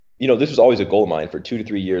this was always a goal of mine for 2 to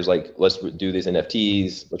 3 years. Like, let's do these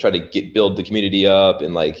NFTs. We'll try to build the community up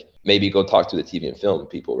and like maybe go talk to the TV and film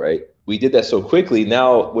people, right? We did that so quickly.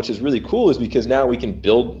 Now, which is really cool is because now we can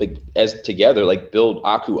build build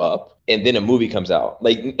Aku up, and then a movie comes out.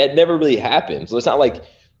 Like, it never really happened. So it's not like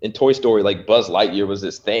in Toy Story, like Buzz Lightyear was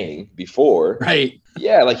this thing before. Right.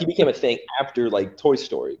 Yeah, like he became a thing after like Toy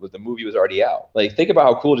Story, but the movie was already out. Like, think about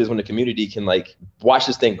how cool it is when the community can like watch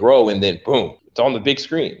this thing grow and then boom, it's on the big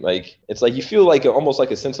screen. Like, it's like you feel like almost like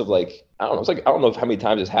a sense of like, I don't know. It's like, I don't know how many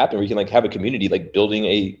times it's happened where you can like have a community like building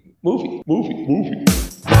a movie.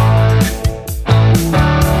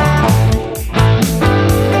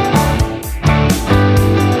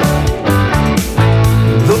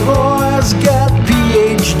 The boys got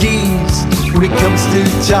PhDs when it comes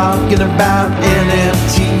to talking about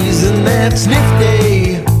NFTs, and that's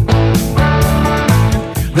nifty.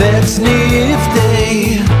 That's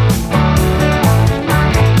nifty.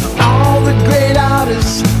 All the great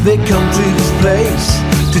artists, they come to this place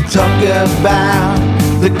to talk about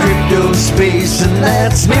the crypto space, and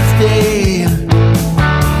that's nifty.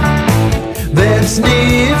 That's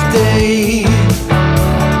nifty.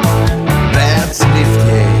 That's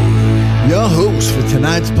nifty. Your hosts for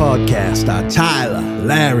tonight's podcast are Tyler,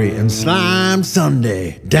 Larry, and Slime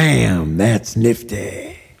Sunday. Damn, that's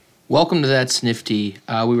nifty. Welcome to That's Nifty.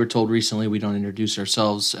 We were told recently we don't introduce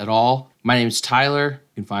ourselves at all. My name is Tyler.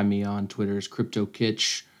 You can find me on Twitter as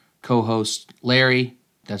CryptoKitch. Co-host Larry.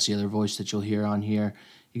 That's the other voice that you'll hear on here.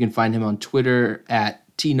 You can find him on Twitter at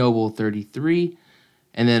tnoble33.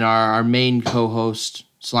 And then our main co-host,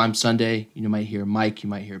 Slime Sunday. You might hear Mike, you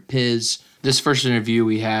might hear Piz. This first interview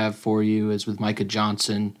we have for you is with Micah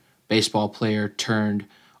Johnson, baseball player turned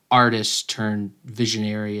artist turned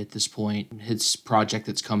visionary at this point. His project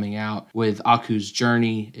that's coming out with Aku's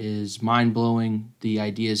Journey is mind-blowing. The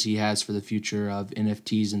ideas he has for the future of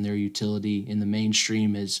NFTs and their utility in the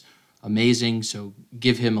mainstream is amazing. So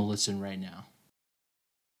give him a listen right now.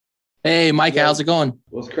 Hey, Mike, how's it going?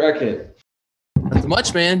 What's cracking? Not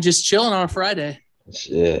much, man. Just chilling on a Friday.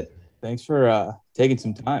 Shit. Thanks for taking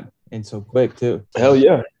some time and so quick too. Hell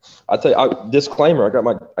yeah. I'll tell you, disclaimer,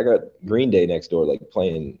 I got Green Day next door, like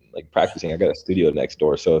playing, like practicing. I got a studio next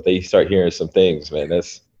door. So if they start hearing some things, man,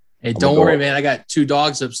 hey, don't worry, man. I got 2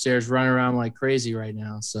 dogs upstairs running around like crazy right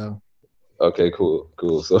now. So okay, cool.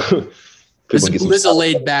 So this is a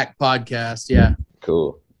laid back podcast. Yeah.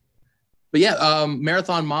 Cool. But yeah,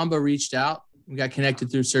 Marathon Mamba reached out. We got connected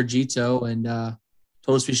through Sergito and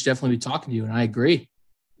told us we should definitely be talking to you. And I agree.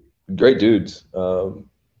 Great dudes.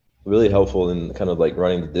 Really helpful in kind of like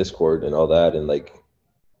running the Discord and all that, and like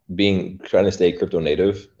trying to stay crypto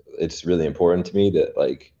native. It's really important to me that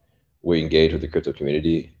like we engage with the crypto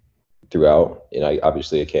community throughout. And I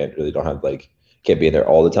can't be in there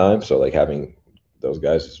all the time. So like having those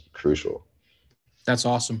guys is crucial. That's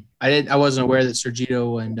awesome. I wasn't aware that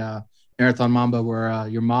Sergito and Marathon Mamba were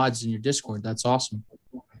your mods in your Discord. That's awesome.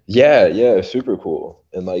 Yeah, super cool.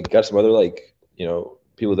 And like got some other like,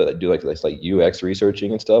 people that do like UX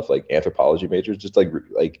researching and stuff, like anthropology majors, just like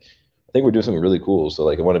I think we're doing something really cool. So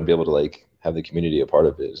like I want to be able to like have the community a part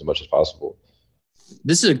of it as much as possible.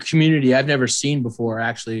 This is a community I've never seen before,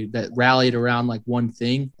 actually, that rallied around like one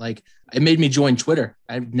thing. Like it made me join Twitter.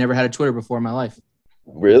 I've never had a Twitter before in my life.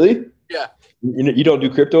 Really? Yeah. You don't do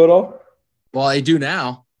crypto at all? Well, I do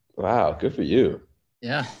now. Wow, good for you.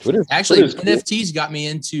 Yeah. Twitter's NFTs cool. Got me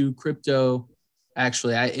into crypto.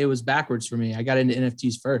 Actually, it was backwards for me. I got into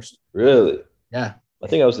NFTs first. Really? Yeah. I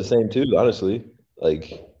think I was the same too, honestly.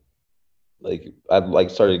 Like I like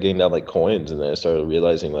started getting down like coins, and then I started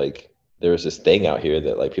realizing like there was this thing out here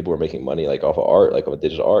that like people were making money like off of art, like off of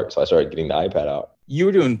digital art. So I started getting the iPad out. You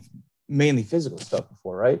were doing mainly physical stuff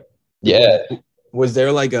before, right? Yeah. Was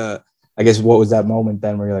there like I guess what was that moment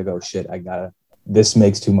then where you're like, oh shit, this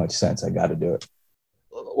makes too much sense. I gotta do it.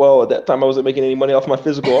 Well, at that time I wasn't making any money off my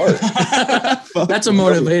physical art. That's a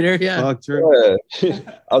motivator. Yeah. Fuck, true. Yeah.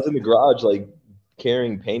 I was in the garage like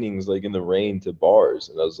carrying paintings like in the rain to bars,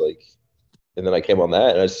 and I was like, and then I came on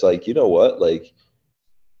that, and I was just like, you know what, like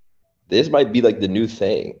this might be like the new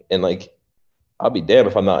thing, and like I'll be damned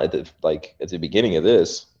if I'm not at the beginning of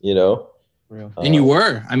this, Real. And you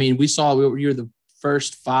were. I mean, you were the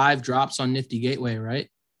first 5 drops on Nifty Gateway, right?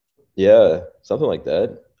 Yeah, something like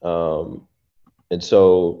that. And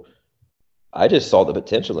so I just saw the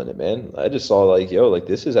potential in it, man. I just saw like,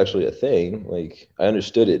 this is actually a thing. Like I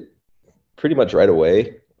understood it pretty much right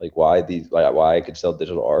away, like why I could sell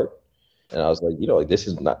digital art. And I was like, this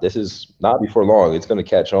is not before long. It's going to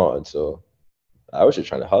catch on. So I was just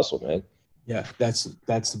trying to hustle, man. Yeah, that's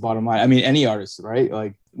the bottom line. I mean, any artist, right?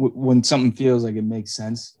 Like when something feels like it makes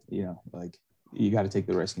sense, like you got to take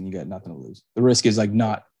the risk, and you got nothing to lose. The risk is like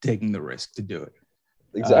not taking the risk to do it.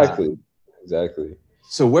 Exactly.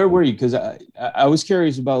 So where were you? Because I was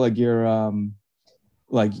curious about like your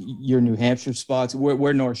New Hampshire spots.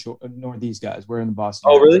 We're Northeast guys. We're in the Boston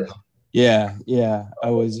Oh, area. really? Yeah. I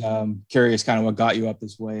was curious kind of what got you up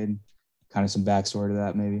this way and kind of some backstory to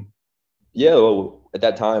that maybe. Yeah, well, at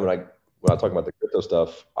that time when I was talking about the crypto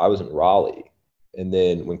stuff, I was in Raleigh, and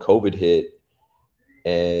then when COVID hit,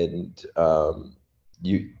 and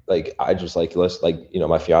I just like, let's like, you know,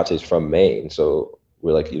 my fiance's from Maine, so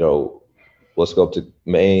we're like, you know, let's go up to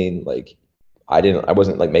Maine. Like, I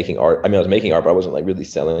wasn't like making art. I mean, I was making art, but I wasn't like really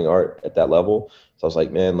selling art at that level. So I was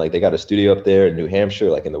like, man, like they got a studio up there in New Hampshire,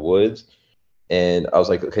 like in the woods. And I was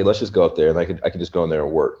like, okay, let's just go up there, and I could just go in there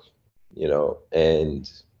and work, you know. And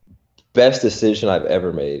best decision I've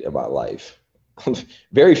ever made in my life.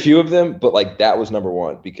 Very few of them, but like that was number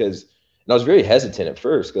one, because and I was very hesitant at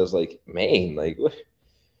first because like, Maine, like,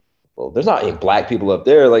 well, there's not any black people up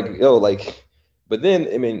there, like, yo, like, but then,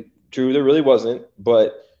 I mean, true, there really wasn't,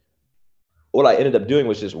 but what I ended up doing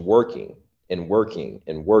was just working and working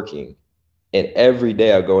and working. And every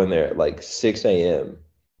day I go in there at like 6 a.m.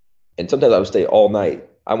 and sometimes I would stay all night.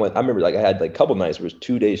 I remember like I had like a couple nights where it was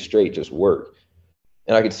 2 days straight, just work.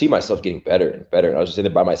 And I could see myself getting better and better. And I was just in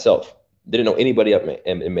there by myself. Didn't know anybody up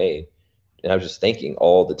in Maine. And I was just thinking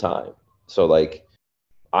all the time. So like,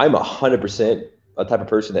 I'm 100% a type of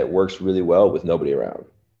person that works really well with nobody around,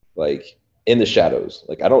 like in the shadows.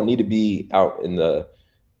 Like I don't need to be out in the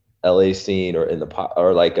LA scene or in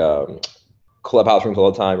the clubhouse rooms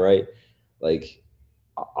all the time, right? Like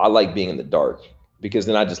I like being in the dark, because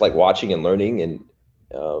then I just like watching and learning and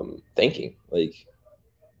thinking. Like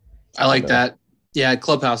I like that. Yeah,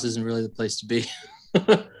 clubhouse isn't really the place to be.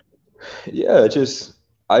 Yeah,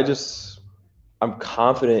 I'm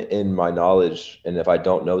confident in my knowledge, and if I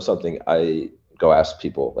don't know something, I go ask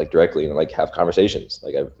people like directly and like have conversations.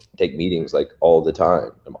 Like I take meetings like all the time.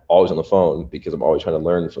 I'm always on the phone because I'm always trying to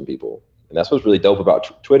learn from people. And that's what's really dope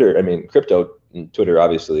about Twitter. I mean, crypto and Twitter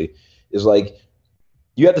obviously is like,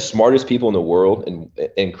 you have the smartest people in the world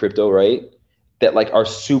in crypto, right? That like are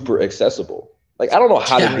super accessible. Like I don't know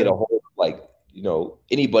how to get a hold of like, you know,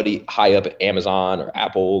 anybody high up at Amazon or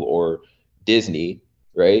Apple or Disney,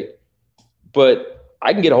 right? But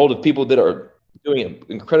I can get a hold of people that are doing it,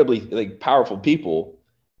 incredibly like powerful people,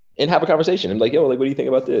 and have a conversation. I'm like, yo, like, what do you think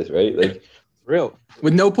about this, right? Like, real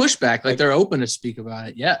with no pushback, like they're open to speak about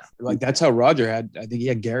it. Yeah, like that's how Roger had. I think he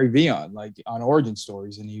had Gary Vee on, like on Origin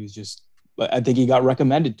Stories, and he was just. I think he got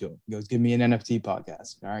recommended to him. He goes, "Give me an NFT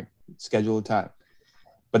podcast." All right, schedule a time.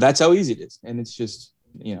 But that's how easy it is, and it's just,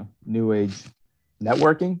 you know, new age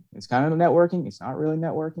networking. It's kind of networking. It's not really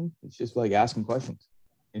networking. It's just like asking questions.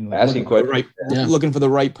 And like asking questions, looking for the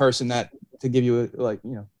right person to give you a, like,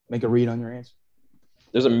 you know, make a read on your answer.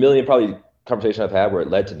 There's a million probably conversations I've had where it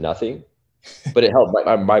led to nothing, but it helped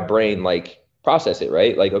my brain like process it,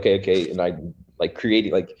 right? Like, okay, and I like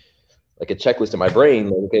creating like a checklist in my brain.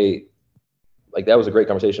 Like, okay, like that was a great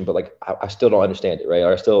conversation, but like I still don't understand it, right?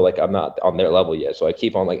 Or I still like I'm not on their level yet, so I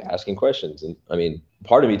keep on like asking questions. And I mean,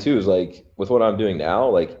 part of me too is like with what I'm doing now,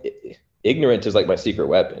 like ignorance is like my secret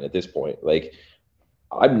weapon at this point. Like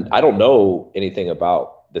I don't know anything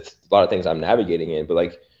about a lot of things I'm navigating in, but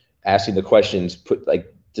like asking the questions, put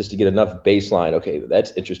like just to get enough baseline. Okay,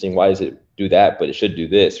 that's interesting. Why does it do that? But it should do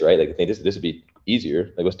this, right? Like I think this would be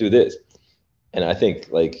easier. Like let's do this. And I think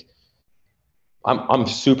like I'm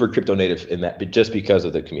super crypto native in that, but just because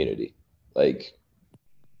of the community, like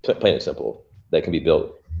plain and simple, that can be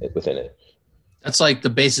built within it. That's like the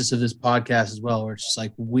basis of this podcast as well, where it's just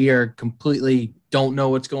like we are completely don't know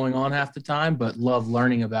what's going on half the time, but love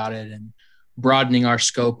learning about it and broadening our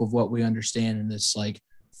scope of what we understand in this like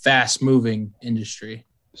fast moving industry.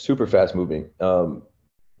 Super fast moving.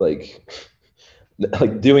 Like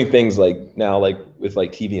doing things like now, like with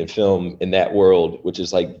like TV and film in that world, which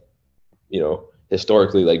is like, you know,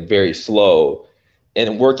 historically like very slow,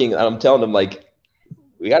 and working. I'm telling them like,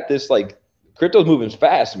 we got this, like crypto's moving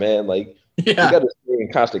fast, man. Like we got to stay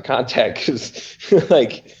in constant contact because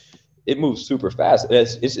like it moves super fast. And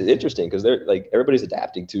it's interesting because they're like everybody's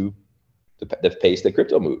adapting to the pace that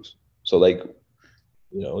crypto moves. So like,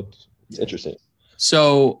 you know, it's interesting.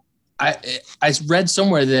 So I read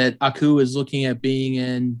somewhere that Aku is looking at being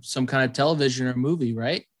in some kind of television or movie,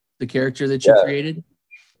 right? The character that you created.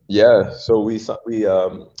 Yeah. So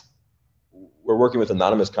we're working with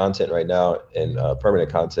Anonymous Content right now and Permanent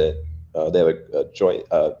Content. They have a joint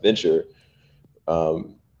venture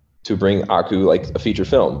to bring Aku like a feature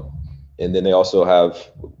film, and then they also have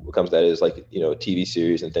what comes that is like, you know, a TV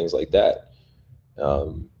series and things like that.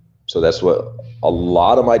 So that's what a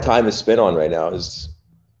lot of my time is spent on right now is,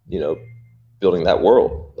 building that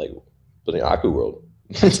world, like building Aku world.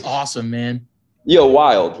 That's awesome, man. Yo,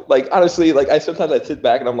 wild. Like, honestly, like I sometimes sit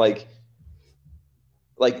back and I'm like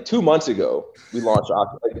 2 months ago, we launched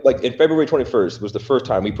Aku. Like in February 21st was the first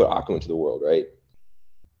time we put Aku into the world, right?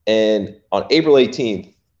 And on April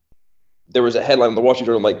 18th, there was a headline in the Wall Street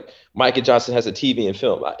Journal like Micah Johnson has a TV and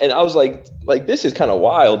film, and I was like this is kind of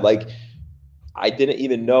wild. Like, I didn't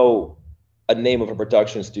even know a name of a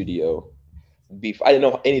production studio. I didn't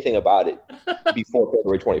know anything about it before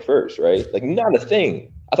February 21st, right? Like, not a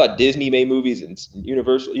thing. I thought Disney made movies and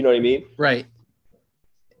Universal, you know what I mean? Right.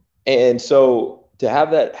 And so to have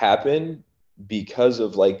that happen because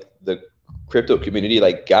of like the crypto community,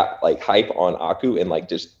 like got like hype on Aku and like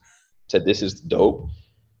just said this is dope.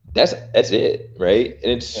 That's it, right?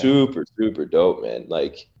 And it's super, super dope, man.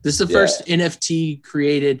 Like, this is the first NFT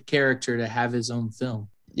created character to have his own film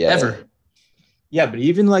ever. Yeah, but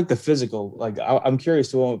even like the physical, like I'm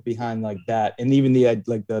curious to what behind like that, and even the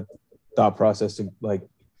like the thought process to like,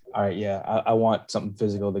 all right, I want something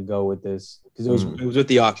physical to go with this because it was with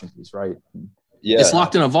the auction piece, right? Yeah, it's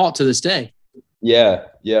locked in a vault to this day. Yeah.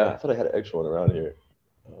 I thought I had an extra one around here.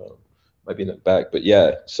 Might be in the back, but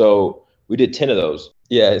yeah. So we did 10 of those.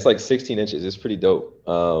 Yeah, it's like 16 inches. It's pretty dope.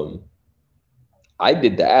 I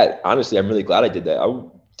did that. Honestly, I'm really glad I did that.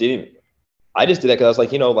 I just did that because I was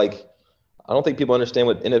like, like, I don't think people understand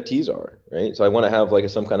what NFTs are, right? So I want to have like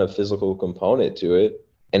some kind of physical component to it.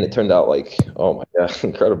 And it turned out like, oh my God,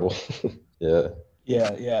 incredible. Yeah.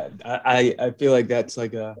 I feel like that's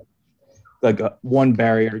like a one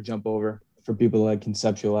barrier to jump over for people to like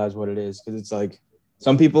conceptualize what it is. Cause it's like,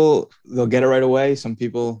 some people, they'll get it right away. Some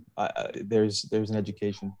people, there's an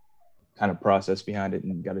education kind of process behind it,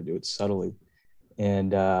 and you got to do it subtly.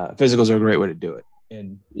 And physicals are a great way to do it.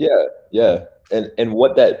 And yeah. And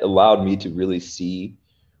what that allowed me to really see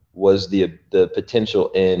was the potential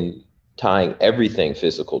in tying everything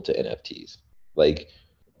physical to NFTs, like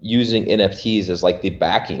using NFTs as like the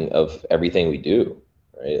backing of everything we do,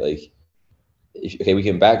 right? Like, we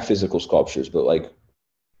can back physical sculptures, but like,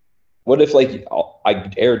 what if like I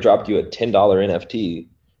airdropped you a $10 NFT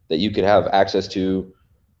that you could have access to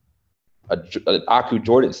an Aku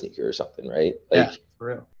Jordan sneaker or something, right? Like, yeah, for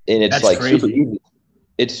real. And it's that's like crazy. super easy.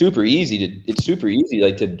 It's super easy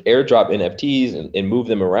like to airdrop NFTs and move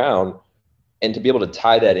them around, and to be able to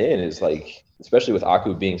tie that in is like, especially with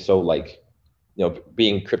Aku being so like,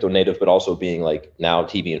 being crypto native, but also being like now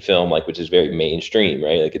TV and film, like, which is very mainstream,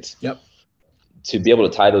 right? Like, it's to be able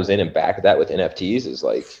to tie those in and back that with NFTs is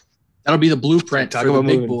like, that'll be the blueprint for the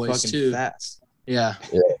big boys too. Fast. Yeah.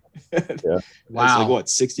 Yeah. Wow. It's like what,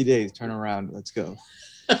 60 days, turn around, let's go.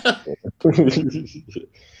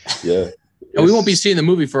 Yeah. And we won't be seeing the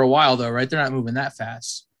movie for a while though, right? They're not moving that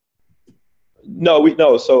fast.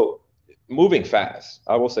 No. So moving fast,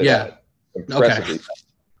 I will say that impressively. Okay.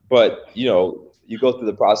 But you go through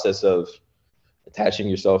the process of attaching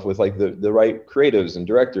yourself with like the right creatives and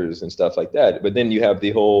directors and stuff like that. But then you have the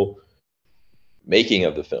whole making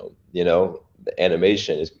of the film, the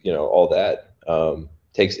animation is, all that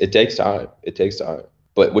takes time. It takes time,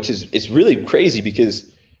 but it's really crazy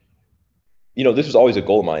because, this was always a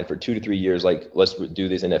goal of mine for 2 to 3 years. Like, let's do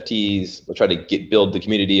these NFTs. We'll try to build the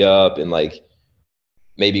community up and like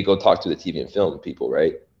maybe go talk to the TV and film people.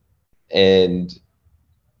 Right. And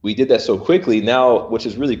we did that so quickly now, which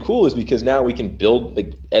is really cool is because now we can build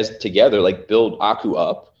build Aku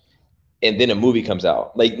up, and then a movie comes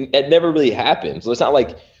out. Like, it never really happened. So it's not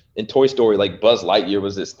like in Toy Story, like Buzz Lightyear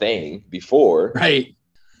was this thing before. Right.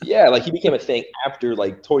 Yeah, like he became a thing after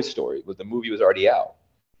like Toy Story, but the movie was already out.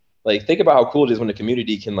 Like, think about how cool it is when the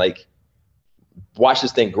community can like watch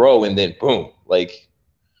this thing grow and then boom, like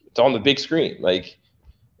it's on the big screen. Like,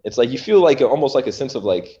 it's like you feel like almost like a sense of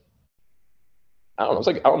like, I don't know. It's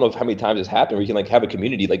like, I don't know how many times it's happened where you can like have a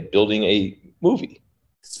community like building a movie.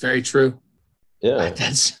 It's very true. Yeah.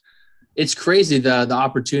 It's crazy the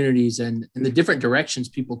opportunities and the different directions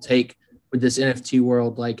people take with this NFT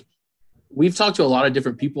world. Like, we've talked to a lot of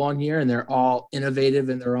different people on here and they're all innovative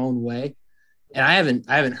in their own way. And I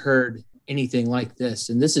haven't heard anything like this.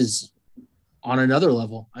 And this is on another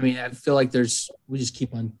level. I mean, I feel like we just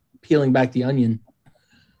keep on peeling back the onion.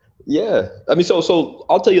 Yeah. I mean, so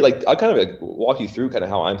I'll tell you, like, I'll kind of like walk you through kind of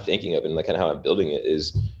how I'm thinking of it and like kind of how I'm building it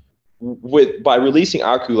is by releasing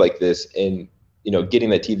Aku like this and, getting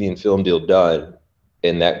that TV and film deal done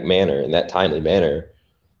in that manner, in that timely manner.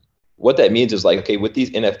 What that means is like, okay, with these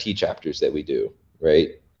NFT chapters that we do, right?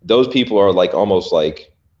 Those people are like almost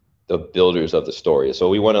like the builders of the story. So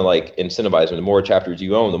we want to like incentivize them. The more chapters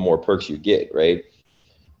you own, the more perks you get, right?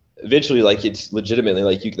 eventually, like, it's legitimately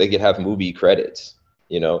like they could have movie credits,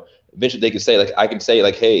 you know. Eventually they could say, like, I can say,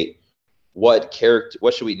 like, hey, what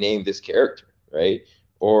should we name this character, right?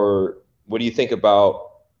 Or what do you think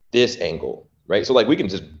about this angle, right? So like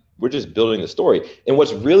we're just building the story. And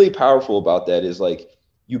what's really powerful about that is like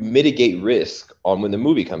you mitigate risk on when the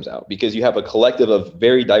movie comes out, because you have a collective of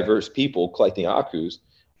very diverse people collecting Akus,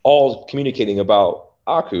 all communicating about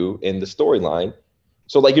Aku in the storyline.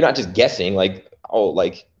 So like you're not just guessing like, oh,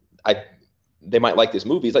 like they might like this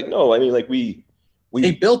movie. It's like, no, I mean, like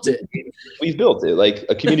they built it. We've built it, like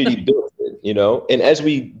a community built it, you know? And as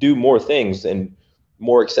we do more things and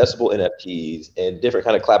more accessible NFTs and different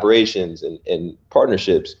kind of collaborations and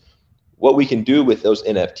partnerships, what we can do with those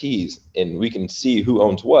NFTs, and we can see who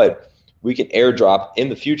owns what, we can airdrop in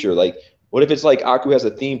the future. Like, what if it's like Aku has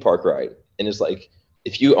a theme park ride, and it's like,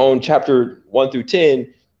 if you own chapter 1 through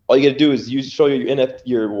 10, all you got to do is show your NFT,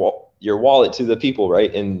 your wallet to the people,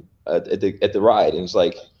 right? And at the ride, and it's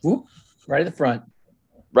like, whoop, right at the front.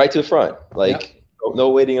 Right to the front, like, yep. No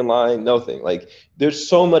waiting in line, nothing. Like, there's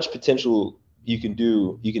so much potential you can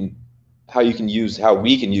do. How we can use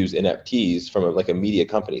NFTs from a media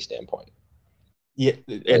company standpoint. Yeah,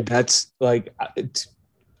 and that's like,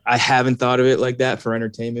 I haven't thought of it like that for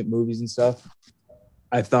entertainment, movies and stuff.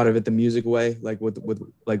 I've thought of it the music way, like with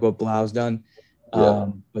like what Blau's done. Yeah.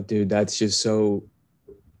 But dude, that's just so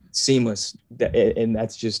seamless, and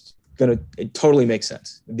that's just it totally makes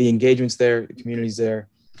sense. The engagement's there, the community's there,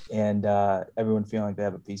 and everyone feeling like they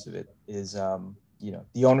have a piece of it is,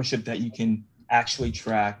 the ownership that you can actually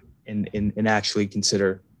track and actually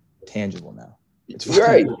consider tangible now. It's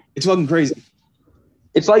right. It's fucking crazy.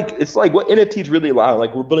 It's like what NFTs really allow.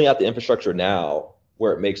 Like, we're building out the infrastructure now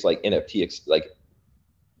where it makes like NFT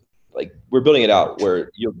like we're building it out where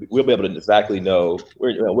we'll be able to exactly know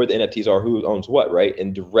where the NFTs are, who owns what, right,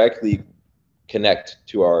 and directly connect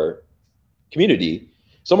to our community.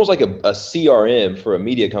 It's almost like a CRM for a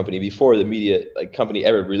media company before the media company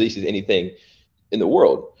ever releases anything in the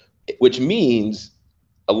world, which means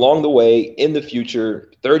along the way in the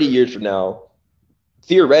future, 30 years from now,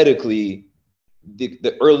 theoretically,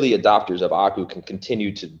 the early adopters of Aku can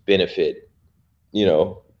continue to benefit.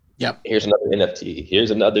 Yep. Here's another NFT.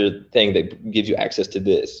 Here's another thing that gives you access to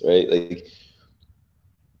this, right? Like,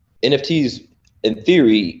 NFTs, in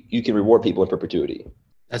theory, you can reward people in perpetuity.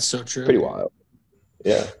 That's so true. Pretty wild.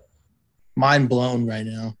 Yeah. Mind blown right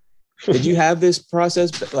now. Did you have this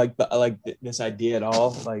process, like this idea at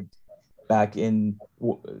all? Like back in,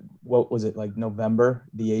 what was it, like November,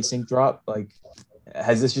 the async drop? Like,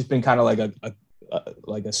 has this just been kind of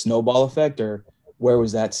like a snowball effect, or where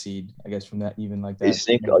was that seed, I guess, from that, even like that?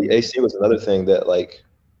 Async was another thing that like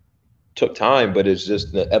took time, but it's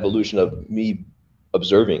just the evolution of me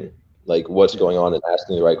observing like what's going on and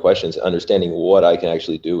asking the right questions, understanding what I can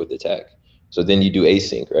actually do with the tech. So then you do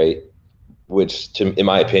async, right? Which, in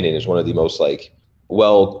my opinion, is one of the most like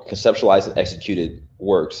well conceptualized and executed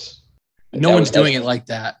works. No one's doing it like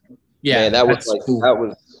that. Yeah, man, that was like cool.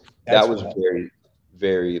 that was very,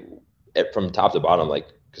 very, from top to bottom, like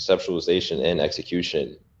conceptualization and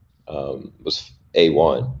execution was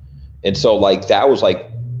A1. And so like that was like,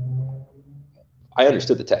 I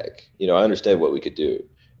understood the tech, I understood what we could do.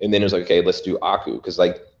 And then it was like, okay, let's do Aku, because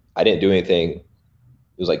like I didn't do anything. It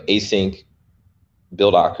was like async,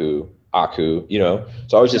 build Aku.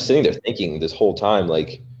 So I was just sitting there thinking this whole time,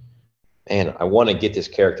 like, man, I want to get this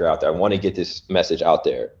character out there. I want to get this message out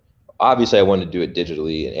there. Obviously, I wanted to do it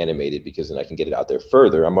digitally and animated because then I can get it out there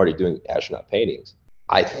further. I'm already doing astronaut paintings.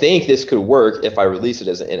 I think this could work if I release it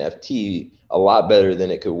as an NFT a lot better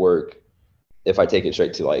than it could work if I take it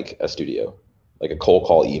straight to like a studio, like a cold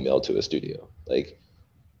call email to a studio. Like,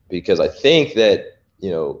 because I think that,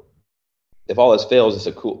 if all else fails, it's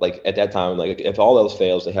a cool, like at that time, like if all else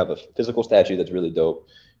fails, they have a physical statue that's really dope.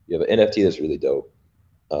 You have an NFT that's really dope.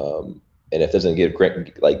 And if it doesn't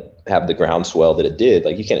have the groundswell that it did,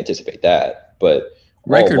 like you can't anticipate that. But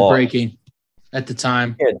record breaking at the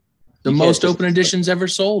time, the most open editions ever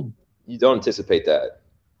sold. You don't anticipate that.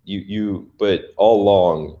 But all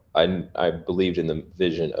along, I believed in the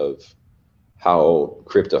vision of how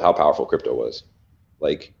powerful crypto was.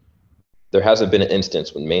 Like, there hasn't been an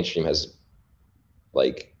instance when mainstream has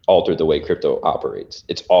like altered the way crypto operates.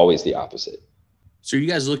 It's always the opposite. So are you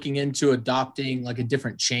guys looking into adopting like a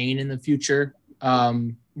different chain in the future,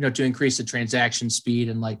 to increase the transaction speed?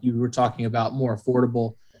 And like you were talking about more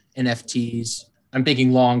affordable NFTs. I'm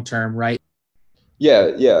thinking long-term, right?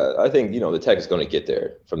 Yeah. I think, the tech is going to get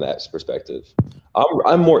there from that perspective.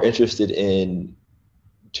 I'm more interested in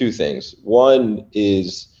two things. One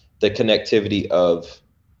is the connectivity of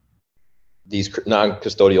these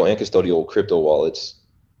non-custodial and custodial crypto wallets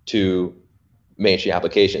to mainstream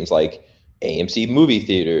applications like AMC movie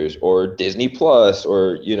theaters or Disney Plus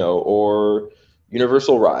or, or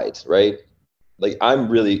Universal rides, right? Like I'm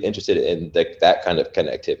really interested in that kind of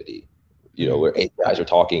connectivity, where 8 guys are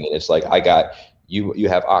talking and it's like, I got you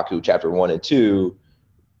have Aku chapter 1 and 2.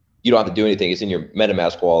 You don't have to do anything. It's in your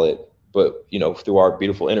MetaMask wallet, but through our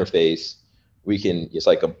beautiful interface,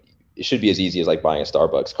 it should be as easy as like buying a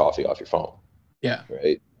Starbucks coffee off your phone. Yeah.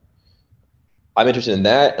 Right. I'm interested in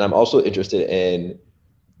that. And I'm also interested in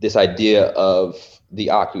this idea of the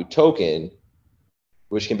Aku token,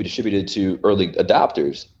 which can be distributed to early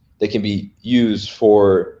adopters that can be used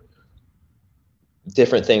for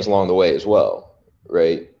different things along the way as well.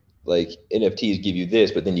 Right. Like NFTs give you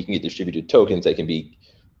this, but then you can get distributed tokens that can be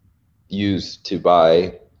used to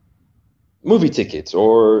buy movie tickets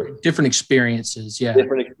or different experiences. Yeah.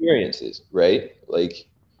 Different experiences. Right. Like,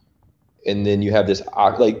 and then you have this,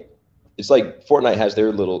 like, it's like Fortnite has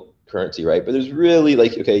their little currency, right? But there's really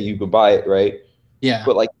like, okay, you can buy it, right? Yeah.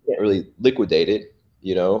 But like, you can't really liquidate it,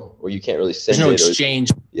 or you can't really send it. There's no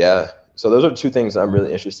exchange. Yeah. So those are two things I'm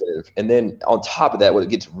really interested in. And then on top of that, what it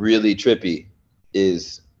gets really trippy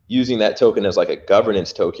is using that token as like a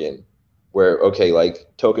governance token where, okay, like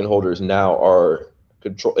token holders now are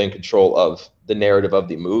in control of the narrative of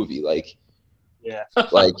the movie. Like, Yeah.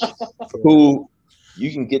 like who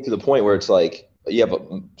you can get to the point where it's like you have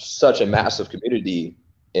such a massive community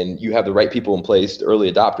and you have the right people in place, the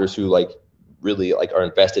early adopters who like really like are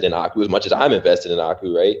invested in Aku as much as I'm invested in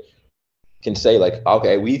Aku, right? Can say like,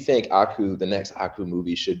 okay, we think Aku, the next Aku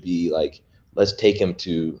movie should be like, let's take him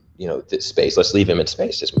to, this space. Let's leave him in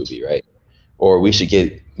space, this movie, right? Or we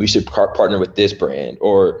should partner with this brand,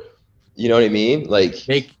 or, you know what I mean? Like,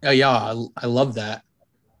 I love that.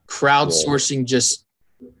 Crowdsourcing just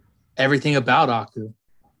everything about Aku.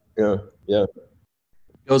 Yeah.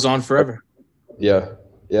 Goes on forever. Yeah.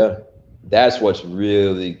 That's what's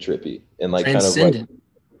really trippy and like transcendent. Kind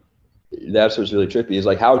of like, that's what's really trippy is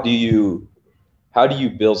like, how do you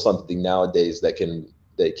build something nowadays that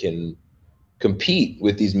can compete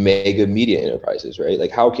with these mega media enterprises, right?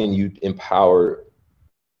 Like, how can you empower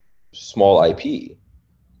small IP?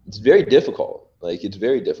 It's very difficult. Like, it's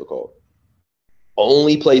very difficult.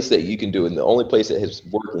 Only place that you can do, and the only place that is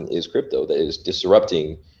working is crypto, that is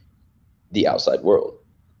disrupting the outside world.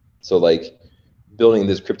 So like building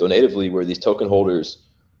this crypto natively where these token holders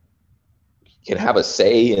can have a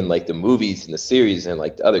say in like the movies and the series and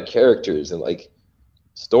like the other characters and like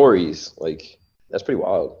stories, like that's pretty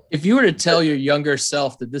wild. If you were to tell your younger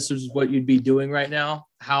self that this is what you'd be doing right now,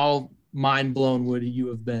 how mind blown would you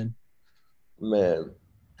have been? Man,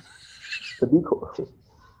 it'd be cool.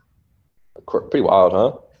 Pretty wild,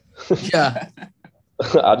 huh? Yeah.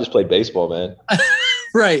 I just played baseball, man.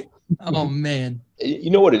 Right. Oh man. You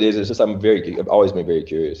know what it is? It's just I've always been very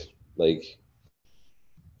curious, like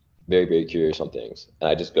very, very curious on things, and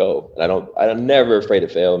I just go, and I'm never afraid to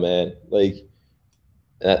fail, man. Like,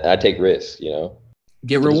 I take risks,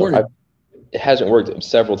 Get rewarded. It hasn't worked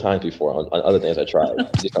several times before on other things I tried. You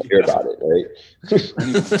just don't hear about it,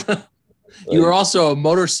 right? You were also a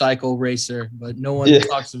motorcycle racer, but no one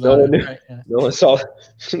talks about it. Right? Yeah. No one saw.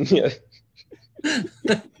 Yeah.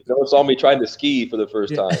 No one saw me trying to ski for the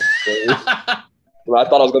first time. Well, I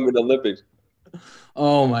thought I was going to be in the Olympics.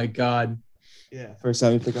 Oh my God. Yeah. First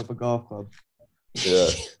time you pick up a golf club. Yeah.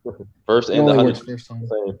 First and the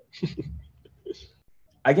 100th.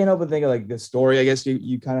 I can't help but think of like the story, I guess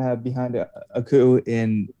you kind of have behind Aku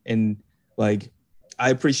in like, I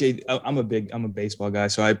appreciate, I'm a baseball guy.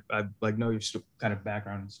 So I like know your kind of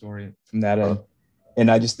background and story from that end. And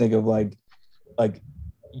I just think of like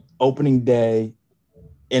opening day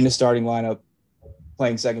in the starting lineup,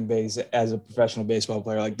 playing second base as a professional baseball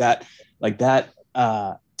player, like that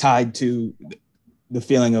tied to the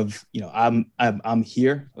feeling of, I'm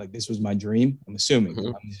here, like this was my dream. I'm assuming,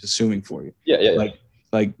 I'm just assuming for you. Yeah.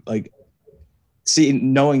 Like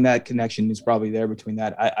knowing that connection is probably there between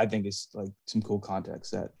that. I think is like some cool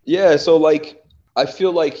context that. Yeah. So like, I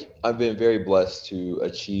feel like I've been very blessed to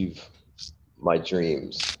achieve my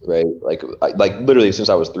dreams, right? Like literally since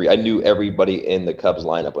I was 3, I knew everybody in the Cubs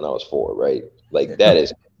lineup when I was 4, right? Like that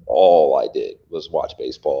is all I did was watch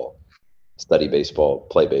baseball, study baseball,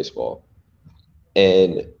 play baseball.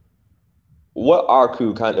 And what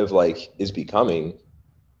Aku kind of like is becoming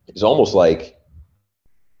is almost like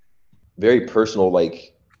very personal,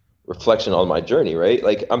 like reflection on my journey, right?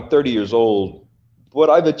 Like I'm 30 years old,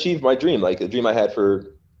 but I've achieved my dream, like a dream I had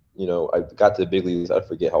for, I got to the big leagues. I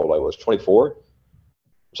forget how old I was, 24,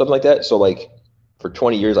 something like that. So like for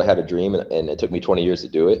 20 years, I had a dream and it took me 20 years to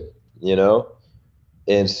do it,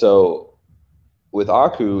 And so with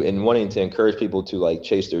Aku and wanting to encourage people to like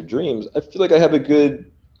chase their dreams, I feel like I have a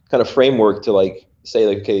good kind of framework to like say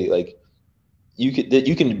like, okay, like you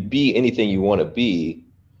can be anything you want to be,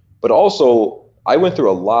 but also I went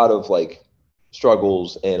through a lot of like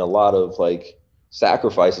struggles and a lot of like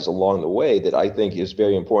sacrifices along the way that I think is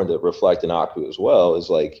very important to reflect in Aku as well. Is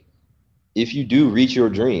like, if you do reach your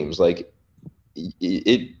dreams, like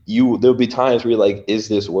there'll be times where you're like, is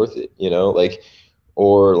this worth it? You know, like,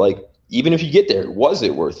 or like, even if you get there, was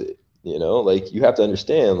it worth it? You know, like you have to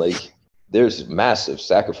understand, like there's massive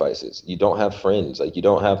sacrifices. You don't have friends, like you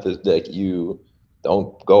don't have to, like you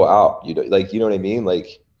don't go out, you know, like, you know what I mean? Like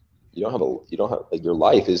you don't have like your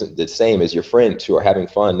life isn't the same as your friends who are having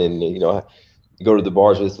fun and, you know, you go to the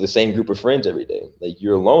bars with the same group of friends every day. Like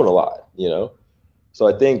you're alone a lot, you know? So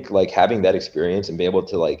I think like having that experience and being able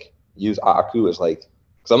to like use Aku as like,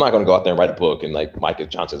 because I'm not going to go out there and write a book and like Micah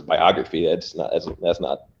Johnson's biography. That's not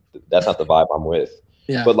the vibe I'm with.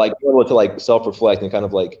 Yeah. But like being able to like self-reflect and kind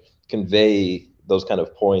of like convey those kind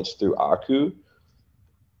of points through Aku.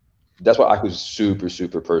 That's why Aku is super,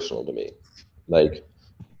 super personal to me. Like,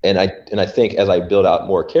 and I think as I build out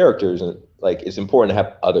more characters, and like it's important to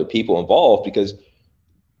have other people involved because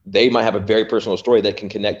they might have a very personal story that can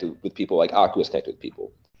connect with people like Aku has connected with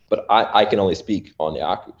people. But I can only speak on the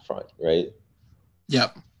Aku front, right?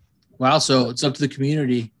 Yep. Wow. So it's up to the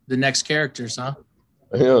community, the next characters, huh?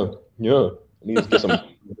 Yeah. I need to get some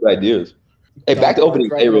good ideas. Hey, back to opening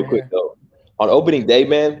day real quick though. On opening day,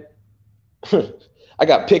 man, I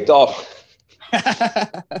got picked off.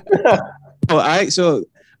 Well,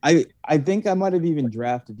 I think I might have even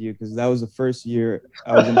drafted you because that was the first year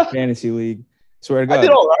I was in the fantasy league. Swear to God. I did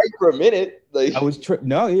all right for a minute. Like I was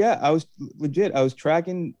I was legit. I was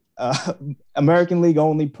tracking American League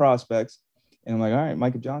only prospects, and I'm like, all right,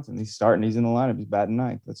 Micah Johnson, he's starting. He's in the lineup. He's batting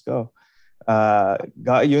ninth. Let's go.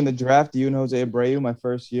 Got you in the draft. You and Jose Abreu my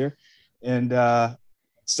first year, and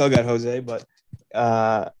still got Jose. But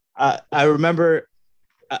I remember,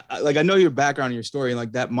 I know your background and your story, and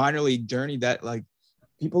like that minor league journey. That like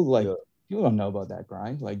people don't know about that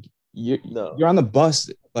grind. Like you're on the bus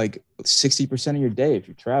like 60% of your day if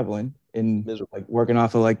you're traveling and like working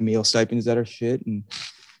off of like meal stipends that are shit, and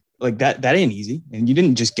like that ain't easy. And you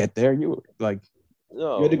didn't just get there. You were like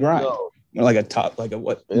you had to grind. You're like a top, like a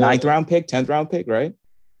what, 9th round pick, 10th round pick, right?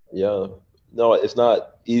 Yeah. No, it's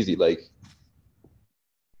not easy. Like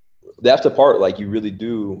that's the part, like you really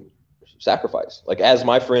do sacrifice. Like as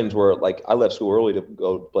my friends were like, I left school early to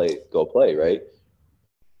go play, right?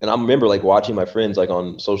 And I remember like watching my friends like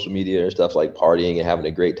on social media and stuff, like partying and having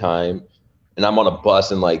a great time. And I'm on a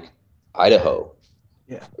bus in like Idaho,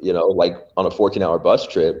 you know, like on a 14-hour bus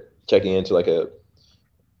trip, checking into like a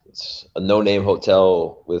no-name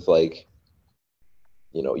hotel with like,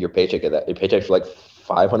 you know, your paycheck for like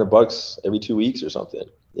 $500 every 2 weeks or something,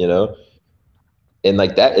 you know? And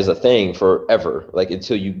like that is a thing forever, like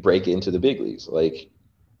until you break into the big leagues. Like,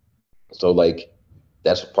 so like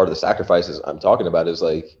that's part of the sacrifices I'm talking about is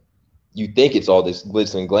like, you think it's all this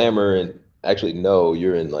glitz and glamour and actually no,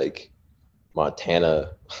 you're in like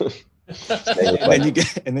Montana.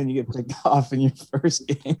 and then you get picked off in your first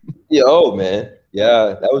game. Man.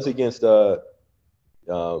 Yeah. That was against your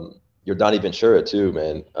Donnie Ventura too,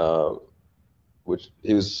 man. Which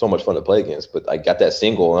he was so much fun to play against, but I got that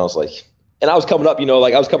single and I was like, and I was coming up, you know,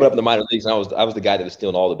 like I was coming up in the minor leagues and I was the guy that was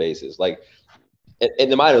stealing all the bases. Like in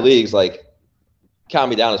the minor leagues, like count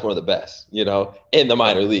me down as one of the best, you know, in the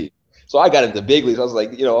minor league. So I got into the big leagues. I was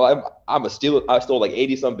like, you know, I'm a steal. I stole like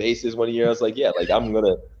 80 some bases one year. I was like, yeah, like I'm going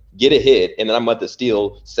to get a hit and then I'm going to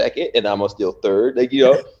steal second and I'm going to steal third. Like, you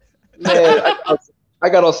know, man, I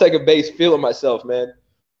got on second base feeling myself, man.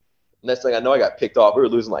 Next thing I know, I got picked off. We were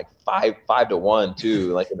losing like 5-1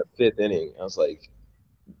 too, like in the 5th inning. I was like,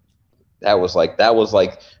 that was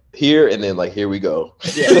like here and then like here we go.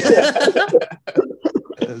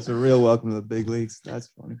 It's a real welcome to the big leagues. That's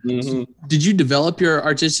funny. Mm-hmm. Did you develop your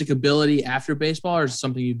artistic ability after baseball, or is it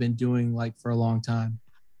something you've been doing like for a long time?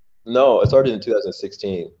 No, I started in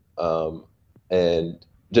 2016, and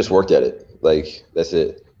just worked at it. Like that's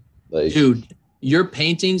it. Like, dude, your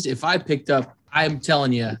paintings. If I picked up, I'm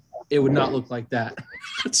telling you, it would not look like that.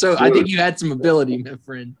 So I think you had some ability, my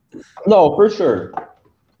friend. No, for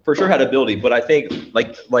sure had ability, but I think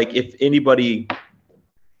like if anybody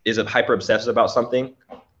is hyper obsessed about something,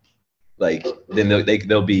 like then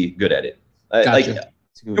they'll be good at it. Gotcha. Like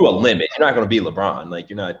to a limit. You're not going to be LeBron. Like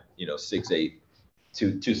you're not, you know, 6'8",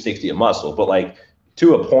 260 of muscle, but like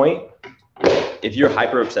to a point, if you're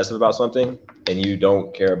hyper obsessive about something and you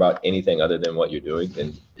don't care about anything other than what you're doing,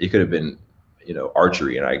 then it could have been, you know,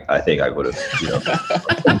 archery, and I think I would have, you know,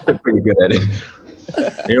 been pretty good at it.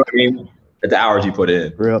 You know what I mean? the hours you put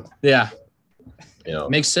in. Real. Yeah, You know,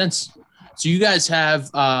 makes sense. So you guys have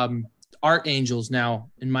Art Angels now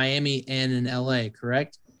in Miami and in LA,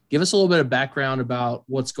 correct? Give us a little bit of background about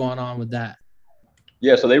what's going on with that.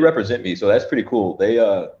 yeah. So they represent me, so that's pretty cool. They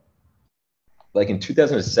like in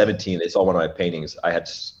 2017, they saw one of my paintings. I had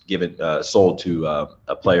sold to a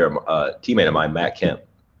teammate of mine, Matt Kemp,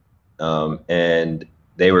 and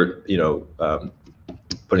they were,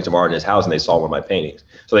 putting some art in his house, and they saw one of my paintings.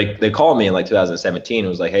 So they called me in like 2017 and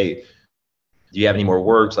was like, "Hey, do you have any more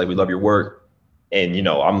works? Like, we love your work." And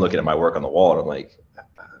I'm looking at my work on the wall, and I'm like,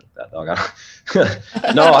 "That dog."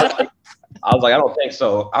 No, I was like, I don't think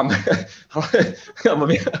so. I'm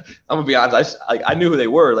gonna be honest. I knew who they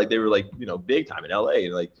were. Like, they were like, big time in LA.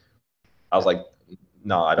 And like, I was like,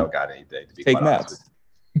 no, I don't got anything to be Take quite maps.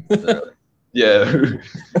 honest. Yeah.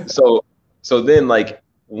 So then, like,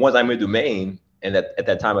 once I moved to Maine, and at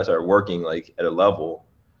that time I started working like at a level,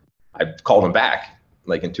 I called them back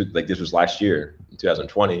like this was last year in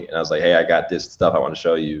 2020, and I was like, "Hey, I got this stuff I want to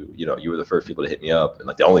show you. You were the first people to hit me up, and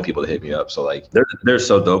like the only people to hit me up." So like they're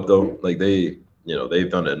so dope though. Like they've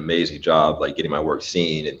done an amazing job like getting my work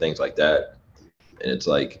seen and things like that. And it's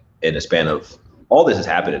like in a span of all this has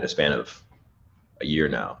happened in a span of a year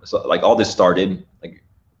now. So like all this started like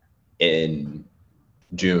in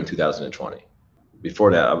June 2020.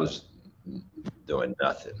 Before that, I was doing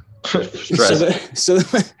nothing.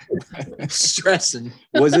 Stressing.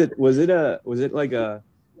 Was it like a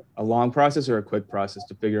long process or a quick process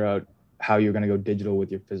to figure out how you're going to go digital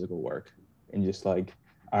with your physical work, and just like,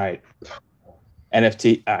 all right,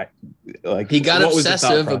 NFT, all right, like He got what was the thought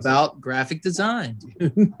obsessive process? about graphic design.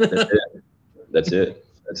 That's it.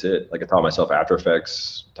 Like I taught myself After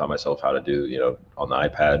Effects, taught myself how to do, on the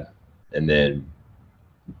iPad, and then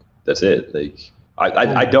that's it. Like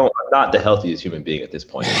I'm not the healthiest human being at this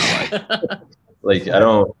point in my life. Like I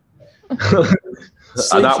don't.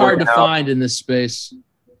 Sleep's hard to find in this space.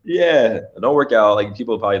 Yeah, I don't work out. Like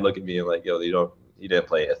people probably look at me and like, "Yo, you didn't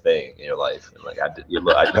play a thing in your life." And like I did.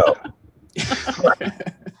 I know.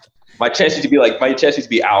 My chest used to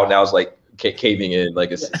be out, and I was like caving in.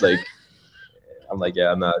 Like it's like I'm like,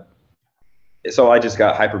 yeah, I'm not. So I just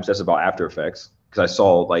got hyper obsessed about After Effects because I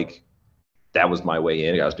saw like that was my way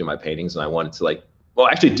in. I was doing my paintings, and I wanted to like. Well,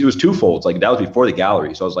 actually, it was twofold. Like that was before the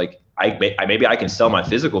gallery, so I was like, maybe I can sell my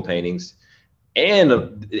physical paintings and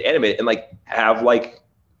animate and like have like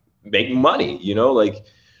make money, like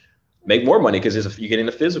make more money because you get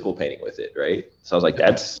into physical painting with it, right? So I was like,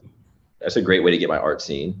 that's a great way to get my art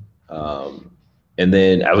seen. And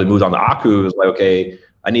then as we moved on to Aku, it was like, okay,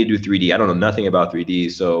 I need to do 3D. I don't know nothing about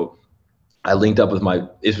 3D, so I linked up with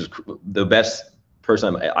this was the best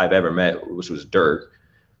person I've ever met, which was Dirk.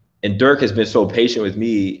 And Dirk has been so patient with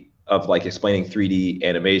me of like explaining 3D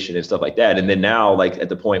animation and stuff like that. And then now like at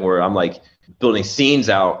the point where I'm like building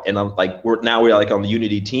scenes out, and I'm like we're like on the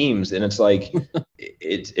Unity teams, and it's like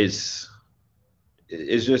it's just,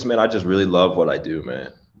 man, I just really love what I do,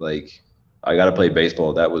 man. Like I got to play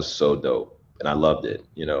baseball. That was so dope, and I loved it,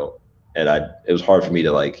 And it was hard for me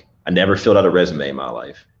to like. I never filled out a resume in my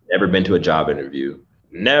life. Never been to a job interview.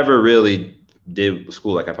 Never really did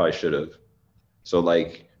school like I probably should have. So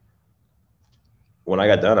like. When I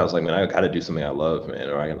got done, I was like, man, I got to do something I love, man,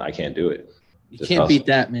 or I can't do it. You can't beat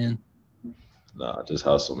that, man. No, just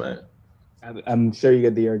hustle, man. I'm sure you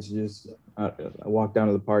get the urge to just walk down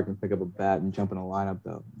to the park and pick up a bat and jump in a lineup,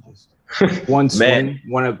 though. Just one swing,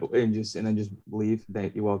 and then just leave.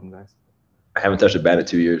 You're welcome, guys. I haven't touched a bat in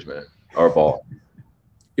 2 years, man, or a ball.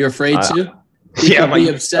 You're afraid to? Yeah, be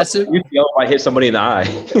obsessive. I hit somebody in the eye.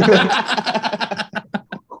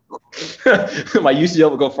 My UCL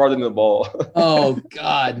will go farther than the ball. Oh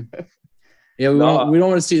God. Yeah, we don't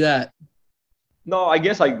want to see that. No, I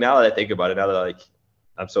guess like now that I think about it, now that like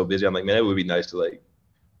I'm so busy, I'm like, man, it would be nice to like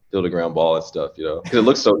build a ground ball and stuff, because it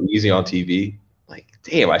looks so easy on TV. Like,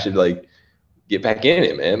 damn, I should like get back in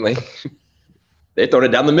it, man. Like they're throwing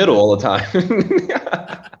it down the middle all the time.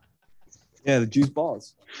 Yeah, the juice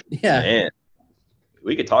balls. Yeah, man,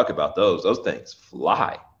 we could talk about those. Those things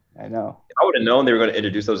fly. I know. If I would have known they were going to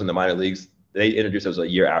introduce those in the minor leagues, they introduced those a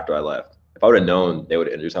year after I left. If I would have known they would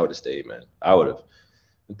have introduced, I would have stayed, man. I would have.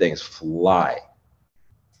 Things fly.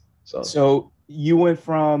 So you went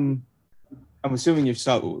from, I'm assuming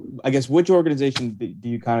I guess, which organization do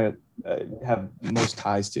you kind of have most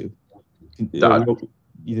ties to? Dodgers.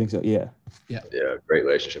 You think so? Yeah. Yeah, great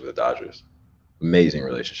relationship with the Dodgers. Amazing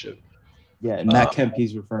relationship. Yeah, and Matt Kemp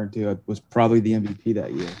he's referring to was probably the MVP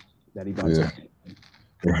that year that he got.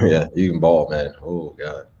 Yeah, you can ball, man. Oh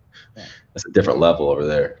God, that's a different level over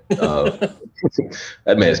there. That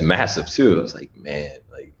man is massive too. I was like, man,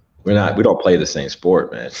 like We don't play the same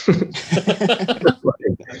sport, man.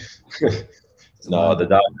 No,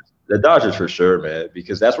 the Dodgers for sure, man,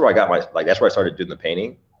 because that's where I got that's where I started doing the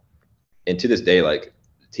painting. And to this day, like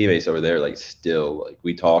teammates over there, like still like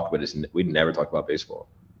we talk, but we never talk about baseball.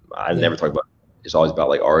 I never talk about it's always about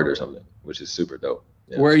like art or something, which is super dope.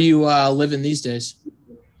 Yeah. Where are you living these days?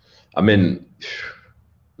 I'm in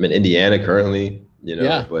Indiana currently,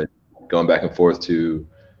 but going back and forth to,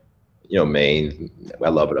 Maine. I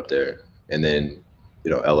love it up there. And then,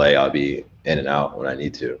 LA, I'll be in and out when I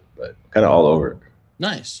need to, but kind of all over.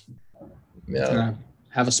 Nice. Yeah.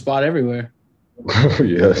 Have a spot everywhere.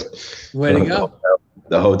 Yeah. Way to go.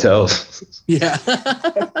 The hotels. Yeah.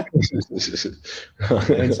 This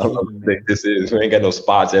is. We ain't got no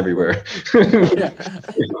spots everywhere.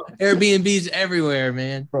 Airbnbs everywhere,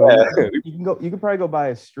 man. Bro, you can probably go buy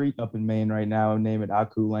a street up in Maine right now and name it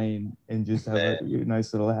Aku Lane and just have a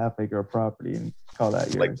nice little half-acre of property and call that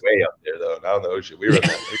yours. Like way up there though, out in the ocean. We were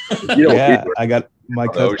I got my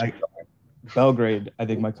cousin. Belgrade, I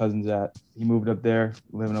think my cousin's at. He moved up there,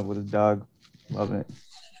 living up with his dog, loving it.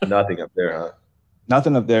 Nothing up there, huh?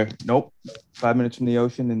 Nothing up there. Nope. 5 minutes from the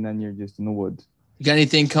ocean, and then you're just in the woods. You got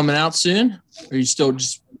anything coming out soon? Or are you still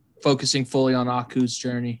just focusing fully on Aku's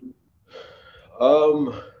journey?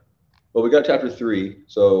 Well, we got chapter 3.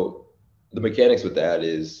 So the mechanics with that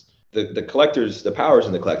is the collectors, the powers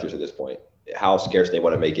in the collectors at this point, how scarce they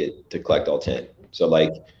want to make it to collect all 10. So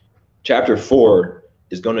like chapter 4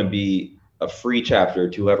 is going to be a free chapter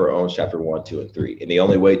to whoever owns chapter 1, 2, and 3. And the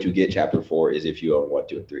only way to get chapter 4 is if you own 1,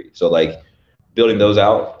 2, and 3. So like building those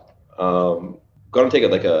out, going to take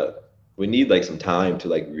we need like some time to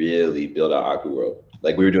like really build out Aku World.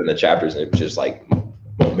 Like we were doing the chapters and it was just like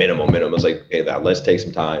momentum. It was like, okay, now let's take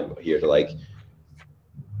some time here to like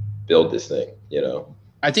build this thing,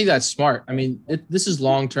 I think that's smart. I mean, this is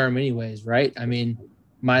long-term anyways, right? I mean,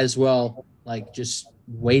 might as well like just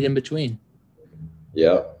wait in between.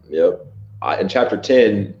 Yeah. Yep. In chapter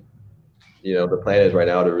 10, the plan is right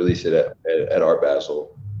now to release it at Art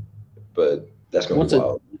Basel, but that's going to be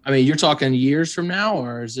wild. I mean, you're talking years from now,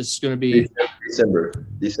 or is this going to be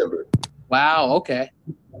December? Wow. Okay.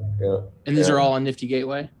 Yeah. And these are all on Nifty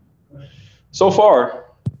Gateway? So far.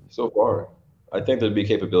 I think there'd be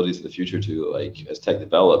capabilities in the future to, like, as tech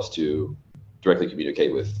develops, to directly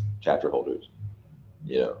communicate with chapter holders.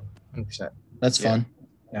 100%. That's fun.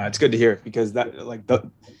 Yeah, it's good to hear because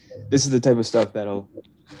this is the type of stuff that'll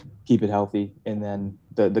keep it healthy, and then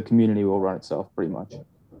the community will run itself pretty much.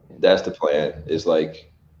 That's the plan, is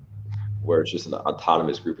like where it's just an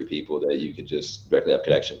autonomous group of people that you can just directly have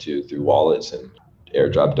connection to through wallets and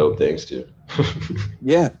airdrop dope things to.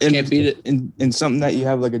 Yeah. And, can't beat it. And something that you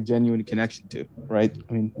have like a genuine connection to, right?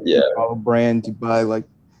 I mean, you follow a brand, you buy like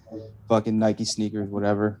fucking Nike sneakers,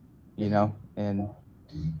 whatever, and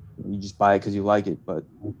you just buy it because you like it. But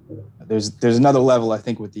there's another level, I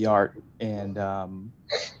think, with the art, and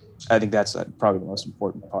I think that's probably the most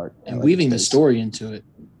important part. And weaving the story into it,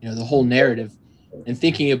 the whole narrative, and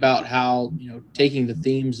thinking about how, taking the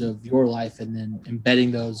themes of your life and then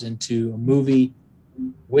embedding those into a movie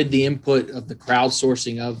with the input of the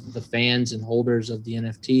crowdsourcing of the fans and holders of the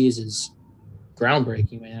NFTs is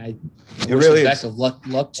groundbreaking, man. It really is. Of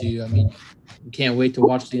luck to you. I mean, you can't wait to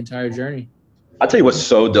watch the entire journey. I'll tell you what's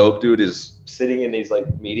so dope, dude, is sitting in these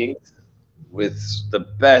like meetings with the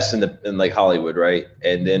best in like Hollywood, right?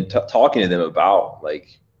 And then talking to them about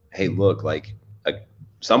like, hey, look, like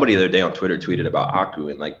somebody the other day on Twitter tweeted about Aku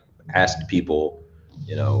and like asked people,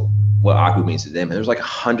 what Aku means to them. And there's like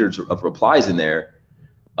hundreds of replies in there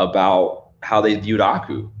about how they viewed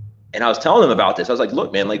Aku. And I was telling them about this. I was like,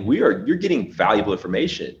 look, man, like you're getting valuable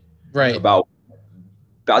information, right, about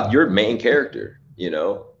your main character,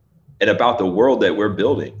 and about the world that we're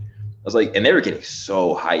building. I was like, and they were getting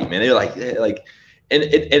so hyped, man. They're like,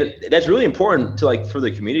 and that's really important to like for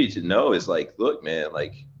the community to know is like, look, man,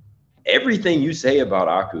 like everything you say about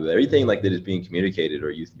Aku, everything like that is being communicated,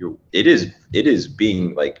 or it is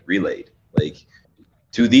being like relayed like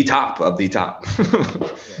to the top of the top.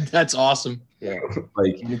 That's awesome. Yeah,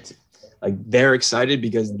 like they're excited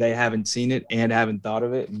because they haven't seen it and haven't thought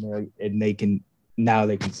of it, and they can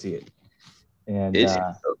see it. And it's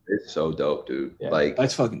so dope, dude. Yeah, like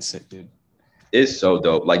that's fucking sick, dude. It's so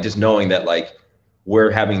dope. Like just knowing that like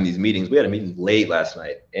we're having these meetings. We had a meeting late last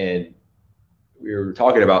night and we were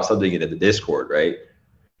talking about something in the Discord, right?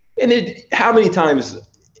 And how many times,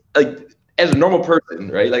 like as a normal person,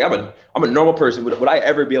 right? Like I'm a normal person. Would I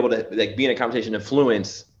ever be able to like be in a conversation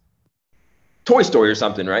influence Toy Story or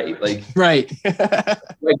something, right? Like right.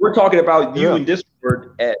 Like we're talking about you in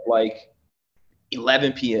Discord at like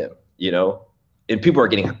 11 p.m., and people are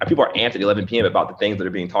amped at 11 p.m. about the things that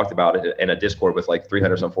are being talked about in a Discord with like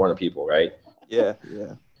 300 some 400 people, right? Yeah.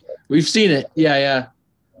 We've seen it. Yeah.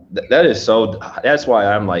 That's why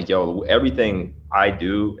I'm like, yo, everything I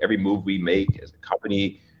do, every move we make as a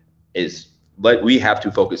company we have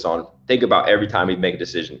to focus on, think about every time we make a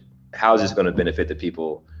decision, how is this going to benefit the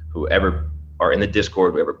people who ever are in the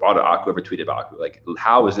Discord, whoever bought an Aku, whoever tweeted about Aku, like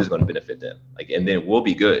how is this going to benefit them? Like, and then we'll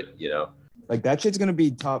be good, Like that shit's going to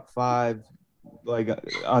be top 5, like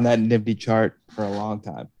on that Nifty chart for a long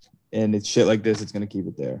time. And it's shit like this, it's going to keep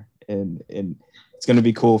it there. And it's going to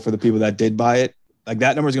be cool for the people that did buy it. Like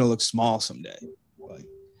that number is going to look small someday. Like,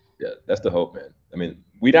 yeah, that's the hope, man. I mean,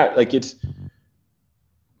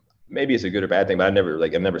 maybe it's a good or bad thing, but I'm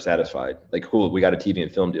never satisfied. Like, cool, we got a TV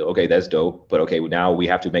and film deal. Okay, that's dope. But okay, now we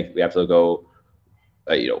have to go,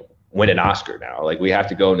 win an Oscar now. Like, we have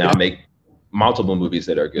to go now make multiple movies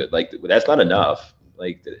that are good. Like, that's not enough.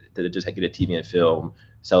 Like, to just get a TV and film,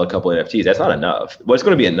 sell a couple NFTs, that's not enough. What's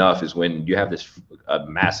going to be enough is when you have this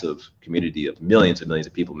massive community of millions and millions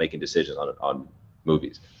of people making decisions on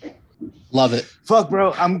movies. Love it. Fuck,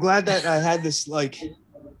 bro. I'm glad that I had this like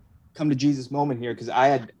come to Jesus moment here, because I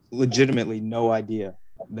had legitimately no idea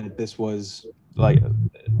that this was like,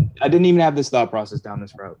 I didn't even have this thought process down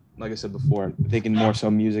this route. Like I said before, thinking more so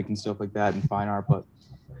music and stuff like that and fine art, but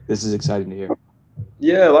this is exciting to hear.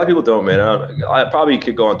 Yeah, a lot of people don't, man. I probably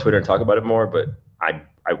could go on Twitter and talk about it more, but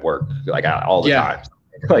I work like all the time.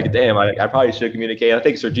 Like, damn, I probably should communicate. I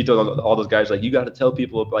think Sergito, all those guys, like, you got to tell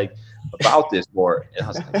people like about this more. And I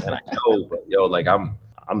was like, man, I know, but like I'm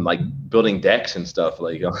like building decks and stuff.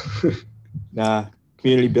 Like, Nah,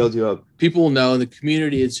 community builds you up. People will know the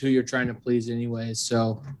community is who you're trying to please anyway.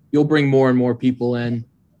 So you'll bring more and more people in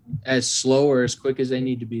as slow or as quick as they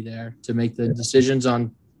need to be there to make the decisions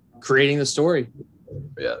on creating the story.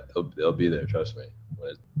 Yeah, they'll be there. Trust me.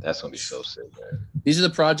 That's going to be so sick, man. These are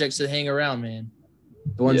the projects that hang around, man.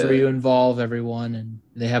 The ones where you involve everyone and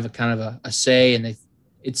they have a kind of a say, and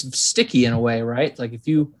it's sticky in a way, right? Like if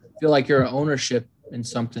you feel like you're an ownership in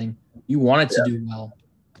something, you want it to do well.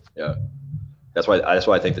 Yeah. That's why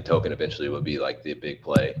I think the token eventually will be like the big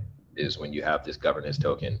play, is when you have this governance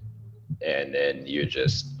token, and then you're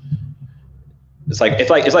just, it's like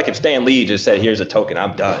if Stan Lee just said, here's a token,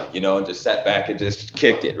 I'm done, and just sat back and just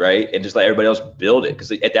kicked it, right? And just let everybody else build it.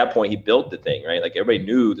 Because at that point he built the thing, right? Like everybody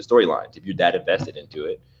knew the storylines if you're that invested into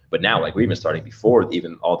it. But now, like, we're even starting before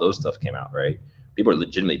even all those stuff came out, right? People are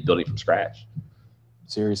legitimately building from scratch.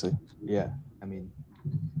 Seriously. Yeah. I mean,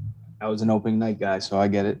 I was an opening night guy, so I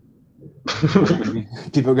get it.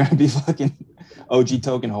 People are going to be fucking OG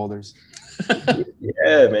token holders.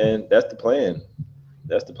 Yeah, man. That's the plan.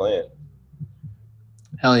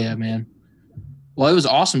 Hell yeah, man. Well, it was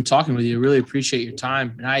awesome talking with you. I really appreciate your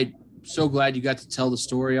time. And I'm so glad you got to tell the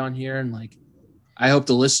story on here. And like, I hope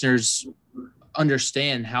the listeners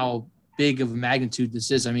understand how big of a magnitude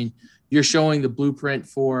this is. I mean, you're showing the blueprint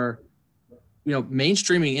for,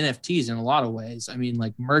 mainstreaming NFTs in a lot of ways. I mean,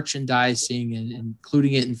 like merchandising and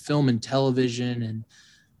including it in film and television. And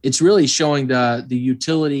it's really showing the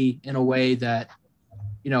utility in a way that,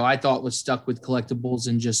 I thought was stuck with collectibles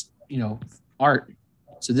and just, art.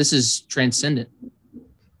 So this is transcendent.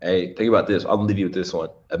 Hey, think about this. I'll leave you with this one.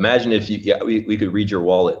 Imagine if we could read your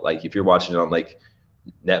wallet. Like if you're watching it on like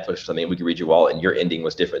Netflix or something, we could read your wallet and your ending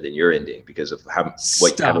was different than your ending because of how many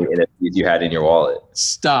NFTs you had in your wallet.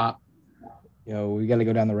 Stop. Yo, we got to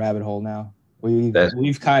go down the rabbit hole now.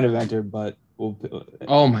 We've kind of entered, but we'll.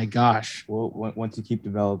 Oh my gosh. Once you keep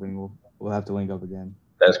developing, we'll have to link up again.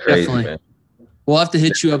 That's crazy, Definitely. Man. We'll have to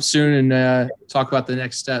hit you up soon and talk about the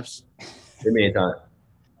next steps. Give me a time.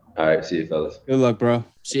 All right, see you, fellas. Good luck, bro.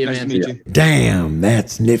 See you, nice man. To meet you. Damn,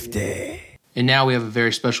 that's nifty. And now we have a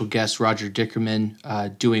very special guest, Roger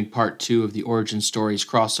Dickerman, doing part 2 of the Origin Stories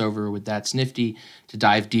crossover with That's Nifty to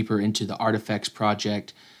dive deeper into the Artifacts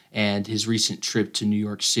project and his recent trip to New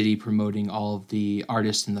York City promoting all of the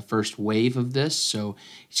artists in the first wave of this. So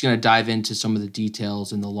he's going to dive into some of the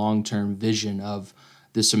details and the long-term vision of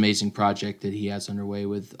this amazing project that he has underway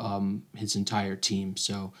with his entire team.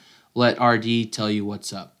 So let RD tell you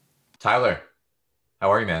what's up. Tyler,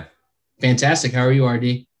 how are you, man? Fantastic. How are you,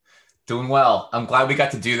 RD? Doing well. I'm glad we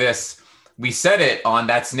got to do this. We said it on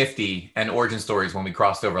That's Nifty and Origin Stories when we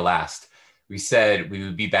crossed over last. We said we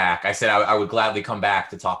would be back. I said I would gladly come back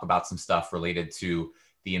to talk about some stuff related to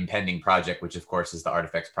the impending project, which of course is the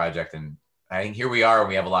Artifacts project. And I think here we are and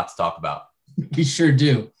we have a lot to talk about. We sure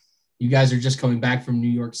do. You guys are just coming back from New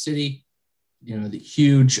York City. The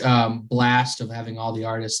huge blast of having all the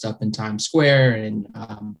artists up in Times Square and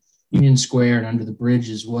Union Square and under the bridge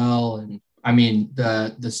as well. And I mean,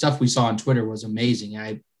 the stuff we saw on Twitter was amazing.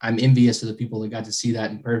 I I'm envious of the people that got to see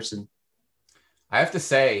that in person. I have to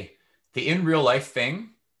say, the in real life thing,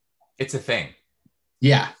 it's a thing.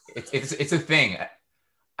 Yeah. It's a thing.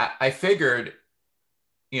 I figured,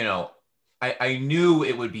 you know, I knew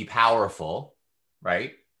it would be powerful,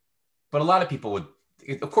 right? But a lot of people would,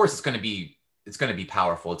 of course, it's going to be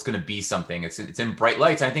powerful. It's going to be something. It's in bright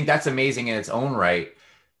lights. I think that's amazing in its own right.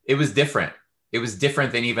 It was different. It was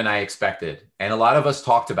different than even I expected. And a lot of us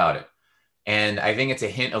talked about it. And I think it's a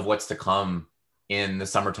hint of what's to come in the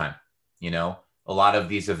summertime. You know, a lot of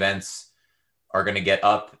these events are going to get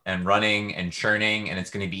up and running and churning, and it's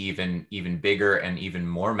going to be even bigger and even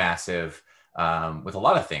more massive with a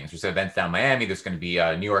lot of things. There's events down Miami. There's going to be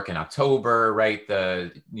New York in October, right?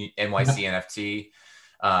 The NYC NFT.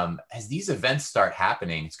 As these events start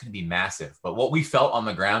happening, it's going to be massive. But what we felt on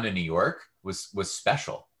the ground in New York was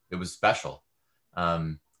special. It was special.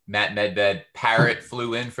 Matt Medved, Parrot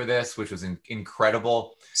flew in for this, which was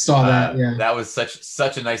incredible. Saw that. Yeah, that was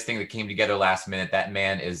such a nice thing that came together last minute. That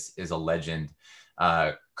man is a legend.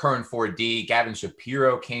 Current 4D, Gavin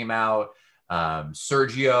Shapiro came out.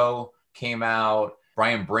 Sergio came out.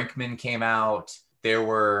 Brian Brinkman came out. There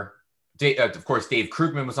were, of course, Dave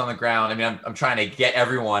Krugman was on the ground. I mean, I'm trying to get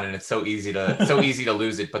everyone, and it's so easy to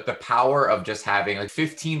lose it. But the power of just having like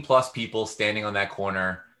 15 plus people standing on that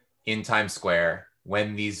corner in Times Square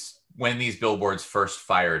when these billboards first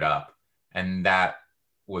fired up, and that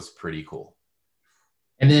was pretty cool.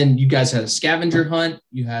 And then you guys had a scavenger hunt.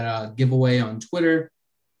 You had a giveaway on Twitter.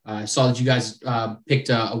 I saw that you guys picked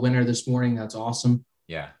a winner this morning. That's awesome.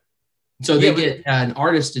 Yeah. So they get an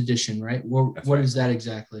artist edition, right? What is that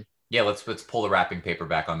exactly? Yeah, let's pull the wrapping paper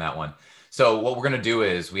back on that one. So what we're going to do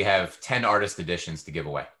is we have 10 artist editions to give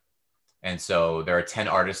away. And so there are 10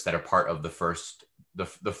 artists that are part of the first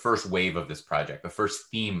wave of this project, the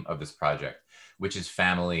first theme of this project, which is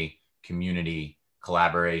family, community,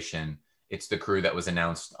 collaboration. It's the crew that was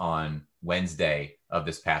announced on Wednesday of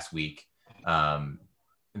this past week.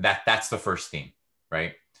 That's the first theme,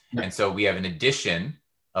 right? Yeah. And so we have an edition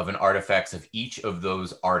of an artifacts of each of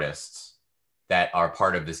those artists that are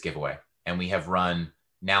part of this giveaway. And we have run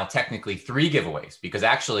now technically 3 giveaways, because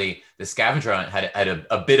actually the scavenger hunt had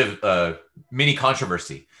a bit of a mini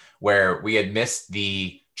controversy where we had missed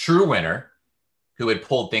the true winner who had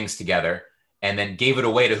pulled things together and then gave it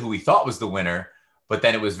away to who we thought was the winner. But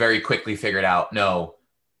then it was very quickly figured out, no,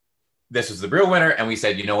 this was the real winner. And we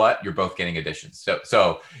said, you know what, you're both getting editions.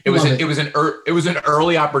 So it was an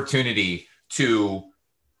early opportunity to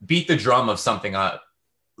beat the drum of something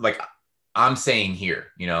like I'm saying here,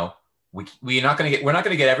 you know, we're not going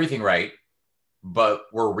to get everything right, but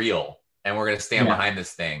we're real and we're going to stand behind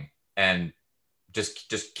this thing and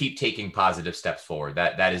just keep taking positive steps forward.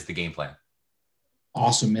 That is the game plan.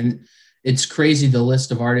 Awesome. And it's crazy, the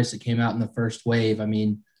list of artists that came out in the first wave. I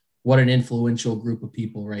mean, what an influential group of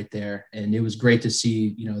people right there. And it was great to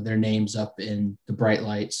see, you know, their names up in the bright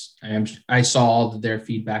lights. I saw all of their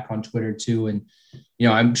feedback on Twitter too. And, you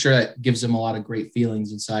know, I'm sure that gives them a lot of great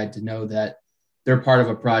feelings inside to know that they're part of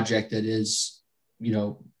a project that is, you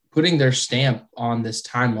know, putting their stamp on this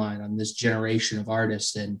timeline, on this generation of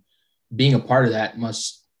artists, and being a part of that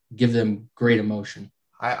must give them great emotion.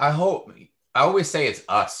 I hope. I always say it's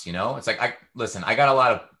us, you know, it's like, I got a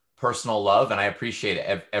lot of personal love and I appreciate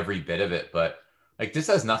every bit of it, but like, this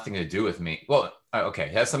has nothing to do with me. Well, okay.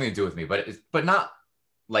 It has something to do with me, but not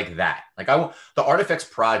like that. Like the Artifacts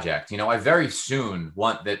project, you know, I very soon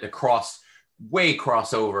want that to cross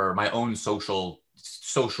over my own social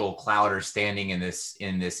cloud or standing in this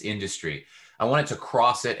industry. I want it to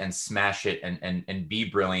cross it and smash it and be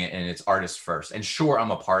brilliant in its artist first. And sure,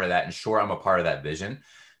 I'm a part of that. And sure, I'm a part of that vision.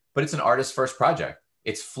 But it's an artist first project.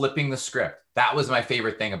 It's flipping the script. That was my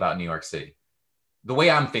favorite thing about New York City. The way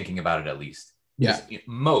I'm thinking about it, at least. Yeah.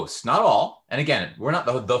 Most, not all. And again, we're not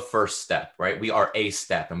the first step, right? We are a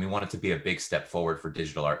step, and we want it to be a big step forward for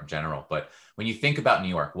digital art in general. But when you think about New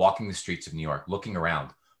York, walking the streets of New York, looking around,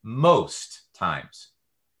 most times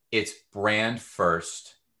it's brand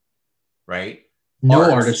first, right?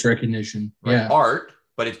 No artist recognition. Right? Yeah. Art,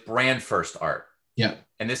 but it's brand first art. Yeah.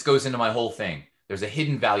 And this goes into my whole thing. There's a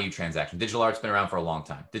hidden value transaction. Digital art's been around for a long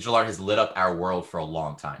time. Digital art has lit up our world for a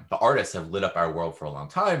long time. The artists have lit up our world for a long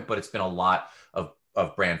time, but it's been a lot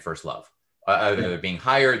of brand first love. Either they're being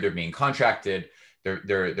hired, they're being contracted,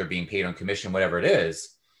 they're being paid on commission, whatever it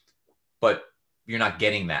is, but you're not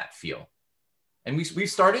getting that feel. And we've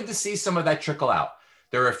started to see some of that trickle out.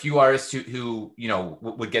 There are a few artists who you know,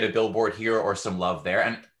 would get a billboard here or some love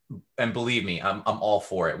there. And believe me, I'm all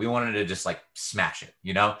for it. We wanted to just like smash it,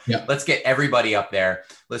 you know? Yeah. Let's get everybody up there.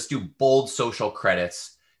 Let's do bold social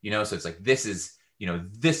credits, you know? So it's like, this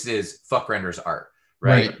is fuck renders art,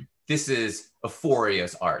 right? Right. This is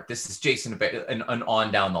Euphoria's art. This is Jason, and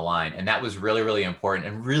on down the line. And that was really, really important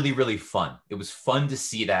and really, really fun. It was fun to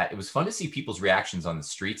see that. It was fun to see people's reactions on the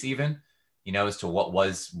streets, even, as to what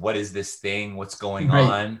is this thing? What's going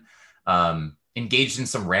Right. on? Engaged in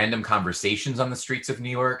some random conversations on the streets of New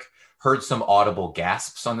York, heard some audible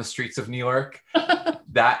gasps on the streets of New York.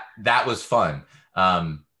 That was fun.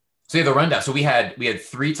 So yeah, the rundown. So we had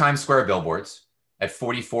 3 Times Square billboards at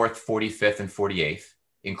 44th, 45th, and 48th,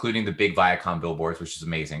 including the big Viacom billboards, which is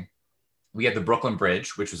amazing. We had the Brooklyn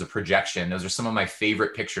Bridge, which was a projection. Those are some of my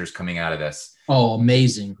favorite pictures coming out of this. Oh,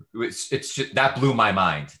 amazing. It's just, that blew my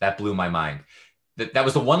mind. That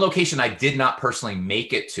was the one location I did not personally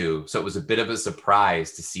make it to. So it was a bit of a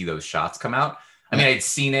surprise to see those shots come out. I mean, I'd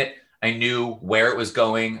seen it. I knew where it was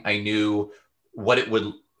going. I knew what it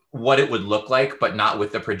would look like, but not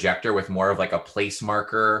with the projector, with more of like a place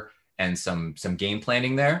marker and some game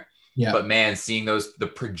planning there. Yeah. But man, seeing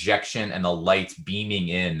the projection and the lights beaming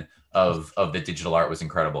in of the digital art was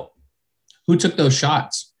incredible. Who took those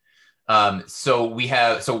shots? So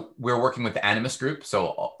we're working with the Animus Group. So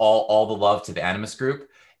all the love to the Animus Group.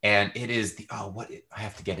 And it is I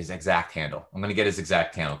have to get his exact handle. I'm going to get his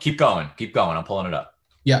exact handle. Keep going. I'm pulling it up.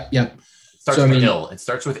 Yeah. It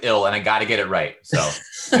starts with ill, and I got to get it right. So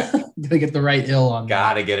gotta get the right ill on.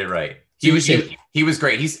 Got to get it right. He was great. He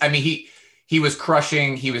was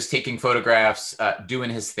crushing. He was taking photographs, doing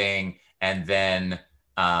his thing, and then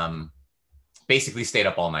basically stayed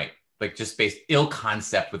up all night. Like just ill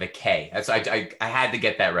concept with a K. That's I had to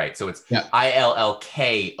get that right. So it's ILLKONCEPT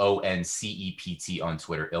on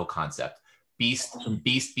Twitter. Ill concept. Beast.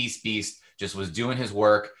 Just was doing his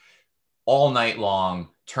work all night long.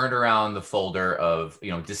 Turned around the folder of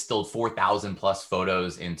distilled 4,000 plus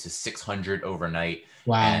photos into 600 overnight.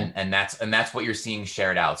 Wow. And that's what you're seeing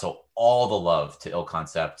shared out. So all the love to Ill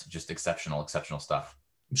Concept. Just exceptional stuff.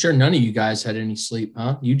 I'm sure none of you guys had any sleep,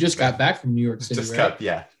 huh? You just got back from New York City, right?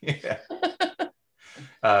 Yeah.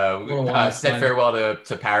 Said farewell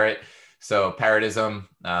to Parrot. So Parrotism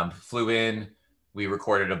flew in. We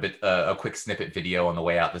recorded a quick snippet video on the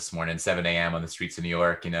way out this morning, 7 a.m. on the streets of New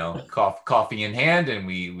York, coffee in hand. And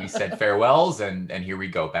we said farewells and here we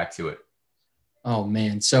go back to it. Oh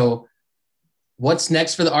man. So what's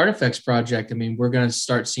next for the Artifacts project? I mean, we're going to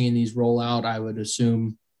start seeing these roll out, I would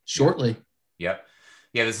assume, shortly. Yep.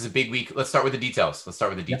 Yeah, this is a big week. Let's start with the details.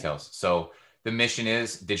 Yep. So the mission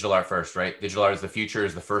is digital art first, right? Digital art is the future,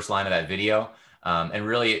 is the first line of that video. And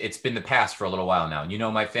really, it's been the past for a little while now.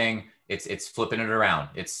 My thing, it's flipping it around.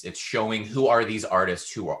 It's showing who are these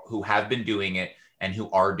artists who have been doing it and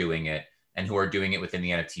who are doing it and who are doing it within the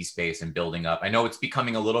NFT space and building up. I know it's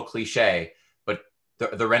becoming a little cliche, but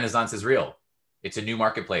the Renaissance is real. It's a new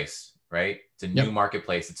marketplace, right? It's a new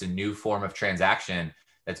marketplace. It's a new form of transaction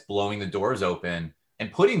that's blowing the doors open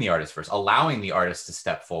and putting the artist first, allowing the artist to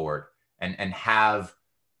step forward and have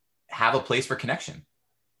a place for connection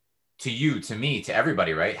to you, to me, to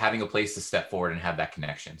everybody, right? Having a place to step forward and have that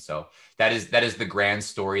connection. So that is the grand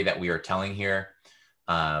story that we are telling here.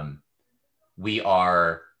 We're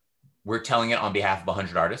telling it on behalf of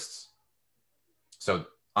 100 artists. So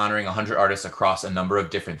honoring 100 artists across a number of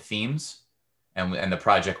different themes. And the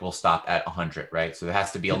project will stop at 100, right? So there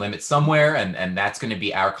has to be a limit somewhere, and that's going to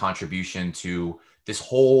be our contribution to this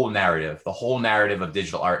whole narrative, the whole narrative of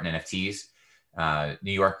digital art and NFTs.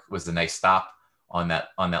 New York was the nice stop on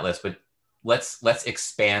that list, but let's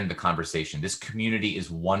expand the conversation. This community is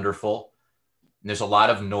wonderful. And there's a lot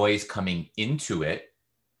of noise coming into it.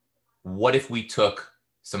 What if we took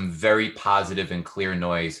some very positive and clear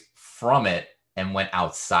noise from it and went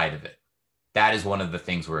outside of it? That is one of the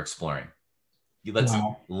things we're exploring.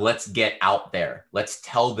 Let's get out there. Let's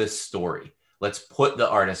tell this story. Let's put the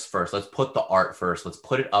artist first. Let's put the art first. Let's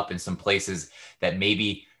put it up in some places that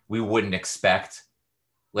maybe we wouldn't expect.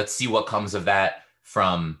 Let's see what comes of that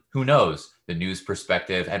from, who knows, the news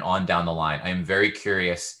perspective and on down the line. I am very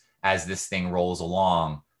curious as this thing rolls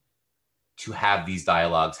along to have these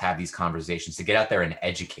dialogues, have these conversations, to get out there and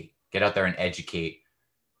educate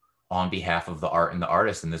on behalf of the art and the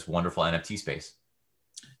artist in this wonderful NFT space.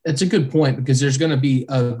 It's a good point, because there's going to be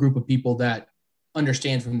a group of people that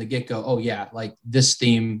understand from the get-go, oh yeah, like this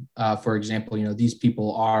theme, for example, these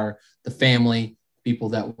people are the family, people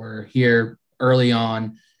that were here early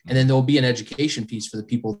on. And then there'll be an education piece for the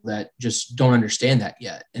people that just don't understand that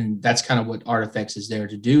yet. And that's kind of what Artifacts is there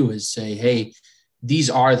to do, is say, hey, these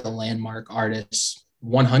are the landmark artists,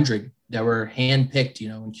 100 that were handpicked,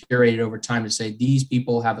 and curated over time to say, these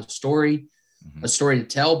people have a story to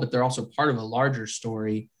tell, but they're also part of a larger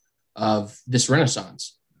story of this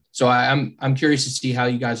Renaissance. So I'm curious to see how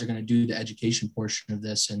you guys are going to do the education portion of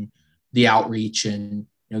this. And the outreach and,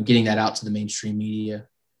 getting that out to the mainstream media.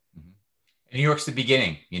 New York's the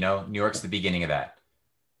beginning, New York's the beginning of that.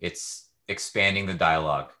 It's expanding the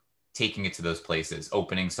dialogue, taking it to those places,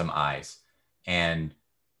 opening some eyes. And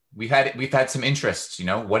we've had some interests,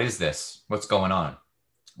 what is this? What's going on?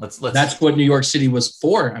 Let's That's what New York City was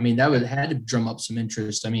for. I mean, had to drum up some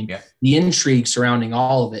interest. I mean, The intrigue surrounding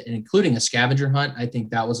all of it, and including a scavenger hunt, I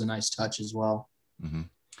think that was a nice touch as well. Mm-hmm.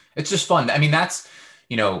 It's just fun. I mean, that's,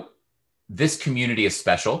 this community is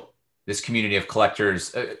special. This community of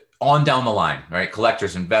collectors, on down the line, right?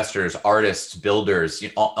 Collectors, investors, artists, builders,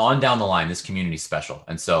 on down the line, this community is special.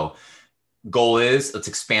 And so goal is, let's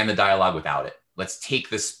expand the dialogue without it. Let's take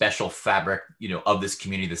this special fabric, of this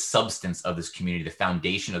community, the substance of this community, the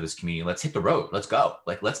foundation of this community. Let's hit the road. Let's go.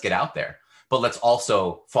 Let's get out there. But let's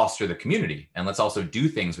also foster the community, and let's also do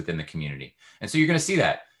things within the community. And so you're going to see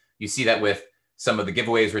that. You see that with some of the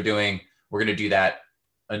giveaways we're doing. We're going to do that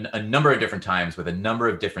a number of different times with a number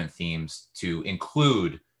of different themes to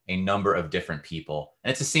include a number of different people. And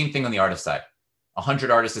it's the same thing on the artist side. 100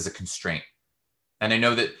 artists is a constraint. And I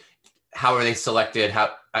know that, how are they selected?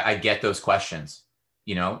 How I get those questions,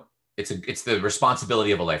 it's the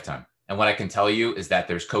responsibility of a lifetime. And what I can tell you is that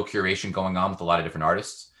there's co-curation going on with a lot of different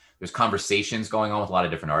artists. There's conversations going on with a lot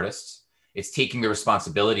of different artists. It's taking the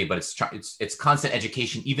responsibility, but it's constant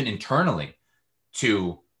education, even internally,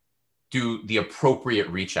 to do the appropriate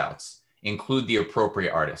reach outs, include the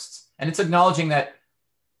appropriate artists. And it's acknowledging that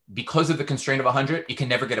because of the constraint of 100, you can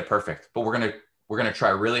never get it perfect, but we're going to try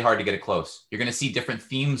really hard to get it close. You're going to see different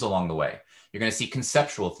themes along the way. You're going to see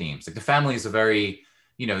conceptual themes. Like the family is a very,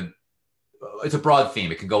 it's a broad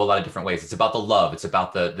theme. It can go a lot of different ways. It's about the love. It's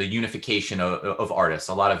about the unification of artists,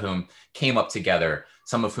 a lot of whom came up together,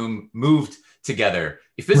 some of whom moved together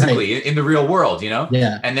physically in the real world,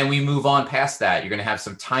 Yeah. And then we move on past that. You're going to have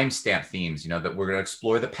some timestamp themes, that we're going to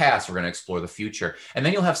explore the past. We're going to explore the future. And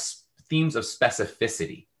then you'll have themes of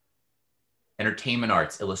specificity, entertainment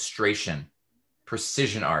arts, illustration,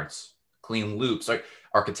 precision arts, clean loops, like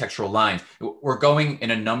architectural lines. We're going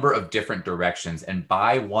in a number of different directions. And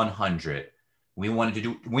by 100, we want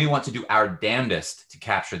to do our damnedest to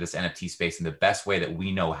capture this NFT space in the best way that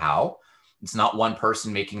we know how. It's not one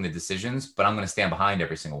person making the decisions, but I'm going to stand behind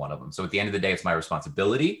every single one of them. So at the end of the day, it's my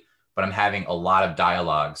responsibility, but I'm having a lot of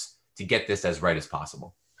dialogues to get this as right as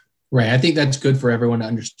possible. Right. I think that's good for everyone to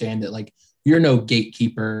understand that, like, you're no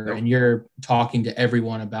gatekeeper. Nope. And you're talking to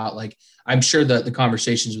everyone about, like, I'm sure that the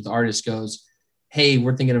conversations with the artists goes, hey,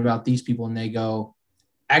 we're thinking about these people. And they go,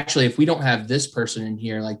 actually, if we don't have this person in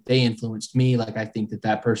here, like, they influenced me. Like, I think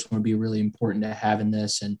that person would be really important to have in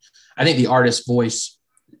this. And I think the artist's voice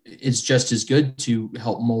is just as good to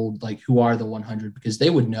help mold, like, who are the 100, because they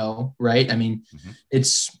would know, right? I mean,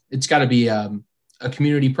 it's got to be a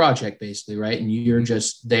community project, basically, right? And you're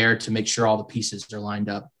just there to make sure all the pieces are lined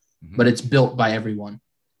up, but it's built by everyone.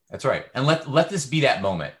 That's right. And let this be that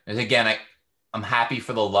moment. And again, I'm happy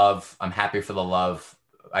for the love.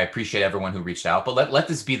 I appreciate everyone who reached out, but let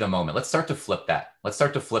this be the moment. Let's start to flip that. Let's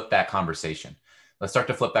start to flip that conversation. Let's start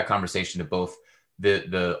to flip that conversation to both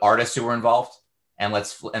the artists who were involved, and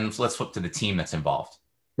let's flip to the team that's involved.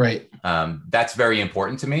 Right. That's very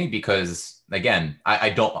important to me because, again,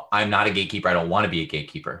 I'm not a gatekeeper. I don't want to be a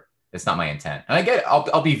gatekeeper. It's not my intent. And I get it.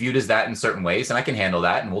 I'll be viewed as that in certain ways, and I can handle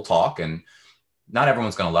that, and we'll talk, and not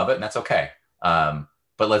everyone's going to love it, and that's okay.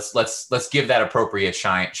 But let's give that appropriate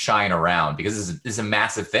shine around, because this is a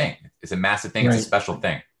massive thing. It's a massive thing. Right. It's a special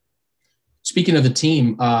thing. Speaking of the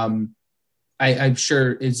team, I'm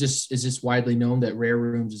sure is this widely known that Rare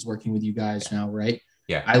Rooms is working with you guys now, right?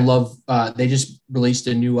 Yeah. I love, they just released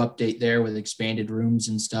a new update there with expanded rooms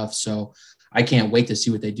and stuff. So I can't wait to see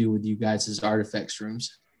what they do with you guys as Artifacts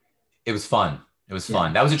rooms. It was fun. It was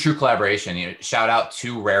fun. That was a true collaboration. Shout out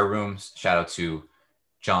to Rare Rooms. Shout out to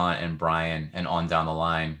John and Brian and on down the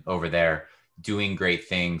line over there, doing great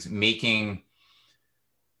things, making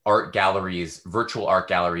art galleries, virtual art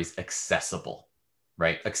galleries, accessible,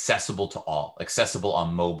 right? Accessible to all, accessible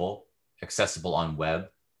on mobile, accessible on web,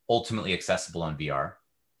 ultimately accessible on VR.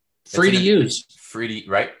 Free to use. Free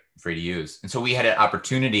to use. And so we had an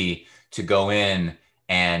opportunity to go in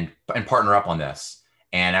and partner up on this.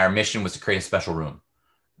 And our mission was to create a special room.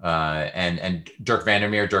 And Dirk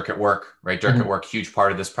Vandermeer, Dirk at Work, right? Dirk at Work, huge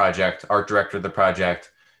part of this project, art director of the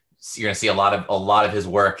project. So you're going to see a lot of his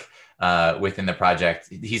work within the project.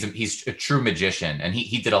 He's a true magician, and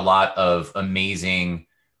he did a lot of amazing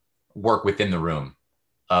work within the room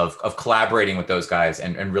of collaborating with those guys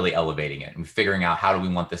and really elevating it and figuring out how do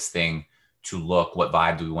we want this thing to look, what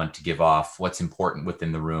vibe do we want to give off, what's important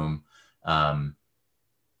within the room.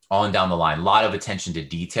 on down the line. A lot of attention to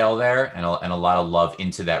detail there, and a lot of love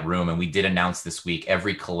into that room. And we did announce this week,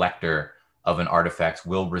 every collector of an artifact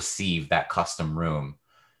will receive that custom room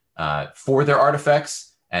for their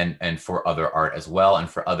artifacts and for other art as well, and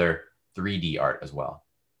for other 3D art as well.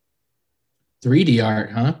 3D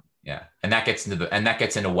art, huh? Yeah, and that gets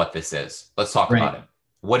into what this is. Let's talk about it.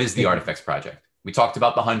 What is the Artifacts Project? We talked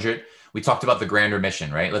about the 100. We talked about the grander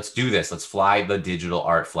mission, right? Let's do this. Let's fly the digital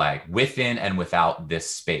art flag within and without this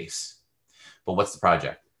space. But what's the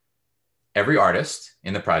project? Every artist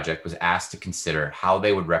in the project was asked to consider how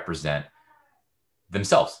they would represent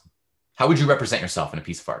themselves. How would you represent yourself in a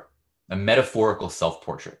piece of art? A metaphorical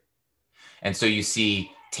self-portrait. And so you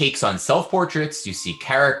see takes on self-portraits, you see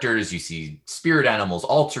characters, you see spirit animals,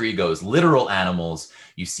 alter egos, literal animals,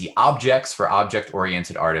 you see objects for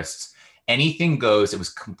object-oriented artists. Anything goes. It was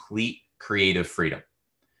complete creative freedom.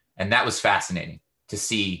 And that was fascinating to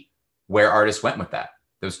see where artists went with that.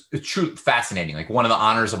 It was truly fascinating, like one of the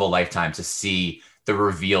honors of a lifetime to see the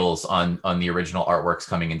reveals on the original artworks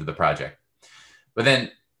coming into the project. But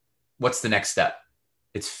then what's the next step?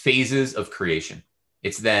 It's phases of creation.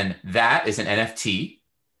 It's then that is an NFT.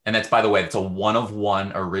 And that's, by the way, that's a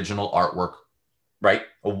one-of-one original artwork, right?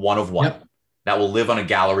 A one-of-one. Yep. That will live on a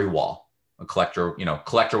gallery wall. A collector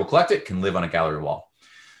will collect it, can live on a gallery wall.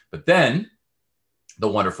 But then the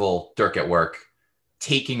wonderful Dirk at work,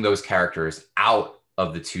 taking those characters out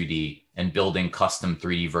of the 2D and building custom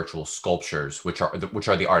 3D virtual sculptures, which are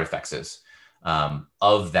the artifacts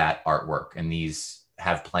of that artwork. And these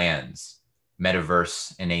have plans,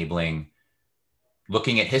 metaverse enabling,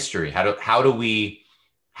 looking at history. How do we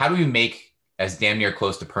make as damn near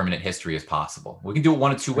close to permanent history as possible? We can do it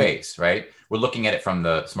one of two ways, right? We're looking at it from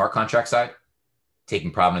the smart contract side,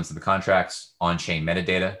 taking provenance of the contracts, on-chain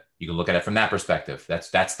metadata. You can look at it from that perspective.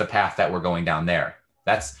 That's the path that we're going down there.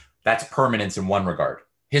 That's permanence in one regard,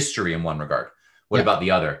 history in one regard. What about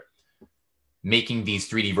the other? Making these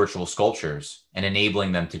 3D virtual sculptures and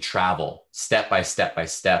enabling them to travel step by step by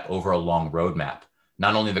step over a long roadmap,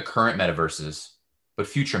 not only the current metaverses, but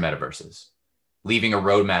future metaverses, leaving a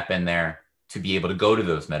roadmap in there to be able to go to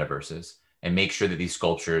those metaverses and make sure that these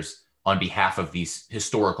sculptures, on behalf of these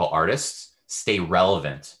historical artists, stay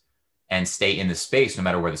relevant and stay in the space no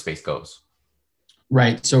matter where the space goes.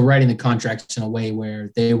 Right. So writing the contracts in a way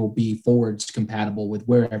where they will be forwards compatible with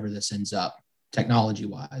wherever this ends up,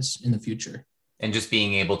 technology-wise, in the future. And just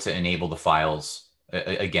being able to enable the files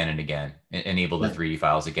again and again, enable the 3D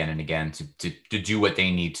files again and again to do what they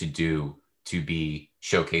need to do to be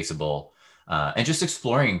showcaseable, and just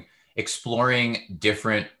exploring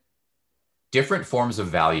different forms of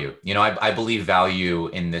value. I believe value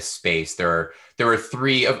in this space. There are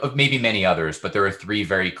three of maybe many others, but there are three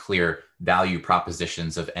very clear value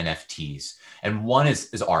propositions of NFTs. And one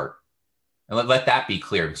is art. And let that be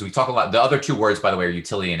clear, because we talk a lot. The other two words, by the way, are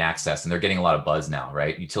utility and access, and they're getting a lot of buzz now,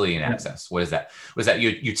 right? Utility and access. What is that? Was that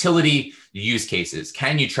utility, use cases?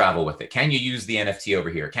 Can you travel with it? Can you use the NFT over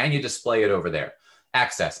here? Can you display it over there?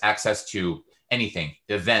 Access to anything,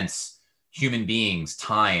 events, human beings,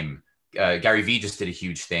 time. Gary Vee just did a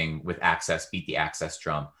huge thing with access, beat the access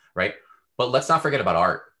drum, right? But let's not forget about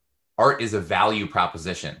art. Art is a value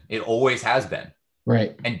proposition. It always has been.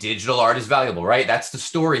 Right. And digital art is valuable, right? That's the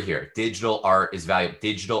story here. Digital art is valuable.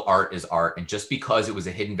 Digital art is art. And just because it was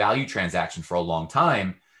a hidden value transaction for a long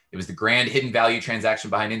time, it was the grand hidden value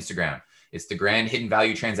transaction behind Instagram. It's the grand hidden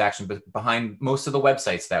value transaction behind most of the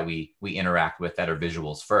websites that we interact with that are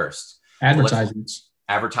visuals first.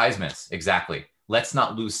 Advertisements, exactly. Let's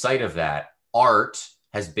not lose sight of that. Art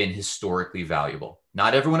has been historically valuable.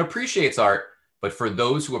 Not everyone appreciates art, but for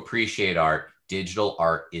those who appreciate art, digital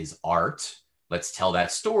art is art. Let's tell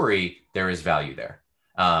that story. There is value there.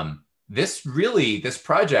 This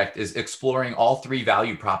project is exploring all three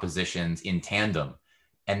value propositions in tandem,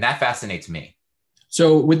 and that fascinates me.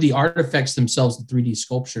 So with the artifacts themselves, the 3D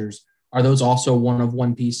sculptures, are those also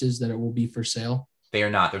one-of-one pieces that it will be for sale? They are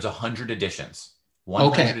not. There's 100 editions.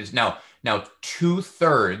 100 okay. Now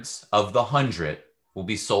 2/3 of the 100 will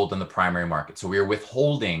be sold in the primary market. So we are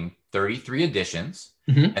withholding 33 editions,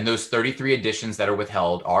 and those 33 editions that are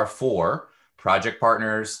withheld are for project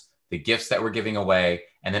partners, the gifts that we're giving away,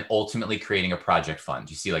 and then ultimately creating a project fund.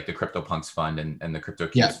 You see like the CryptoPunks fund and the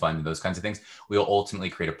CryptoCubes fund and those kinds of things. We will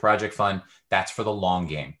ultimately create a project fund. That's for the long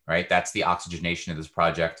game, right? That's the oxygenation of this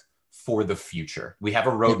project for the future. We have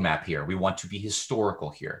a roadmap here. We want to be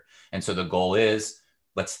historical here. And so the goal is,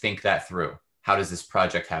 let's think that through. How does this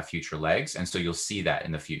project have future legs? And so you'll see that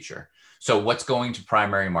in the future. So what's going to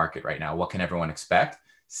primary market right now? What can everyone expect?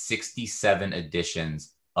 67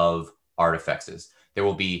 editions of artifacts. There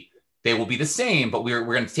will be They will be the same, but we're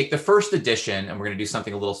going to take the first edition and we're going to do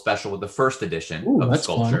something a little special with the first edition Ooh, of the that's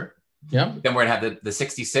sculpture. fun. Yeah. Then we're going to have the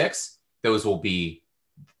 66. Those will be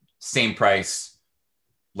same price.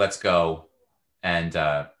 Let's go and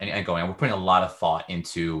going. And we're putting a lot of thought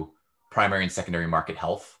into primary and secondary market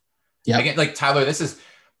health. Yeah. Again, like Tyler,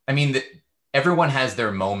 everyone has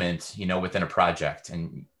their moment, within a project,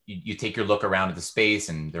 and you take your look around at the space,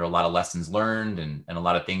 and there are a lot of lessons learned and a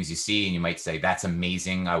lot of things you see, and you might say, that's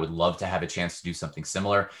amazing. I would love to have a chance to do something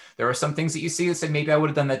similar. There are some things that you see that say, maybe I would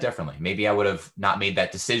have done that differently. Maybe I would have not made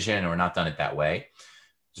that decision or not done it that way.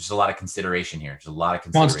 There's a lot of consideration here. There's a lot of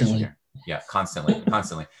consideration Constantly. here. Yeah, constantly.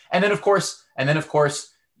 And then of course,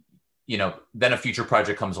 then a future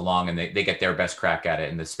project comes along and they get their best crack at it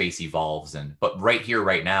and the space evolves. But right here,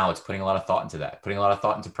 right now, it's putting a lot of thought into that, putting a lot of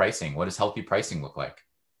thought into pricing. What does healthy pricing look like?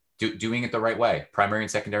 Doing it the right way, primary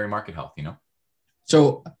and secondary market health,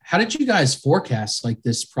 So how did you guys forecast like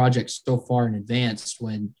this project so far in advance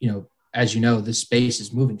when, as you know, this space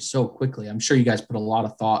is moving so quickly? I'm sure you guys put a lot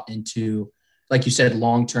of thought into, like you said,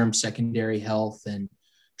 long-term secondary health and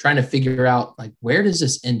trying to figure out like, where does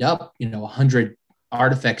this end up, 100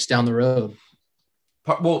 artifacts down the road?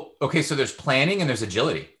 Well, okay. So there's planning and there's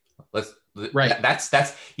agility. Right. That's,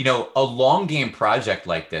 a long game project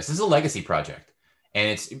like this is a legacy project.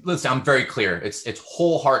 And I'm very clear. It's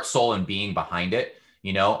whole heart, soul, and being behind it.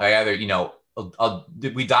 We die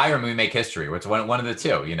or we make history. It's one of the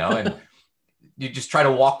two, and you just try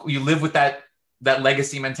to you live with that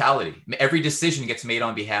legacy mentality. Every decision gets made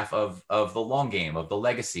on behalf of the long game, of the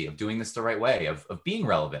legacy, of doing this the right way, of being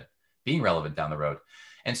relevant down the road.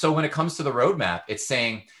 And so when it comes to the roadmap, it's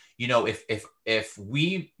saying, if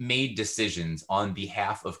we made decisions on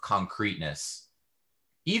behalf of concreteness,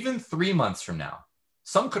 even 3 months from now,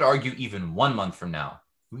 some could argue even 1 month from now,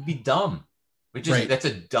 we'd be dumb. That's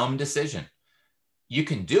a dumb decision. You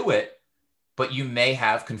can do it, but you may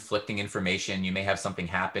have conflicting information. You may have something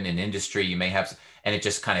happen in industry. You may have, and it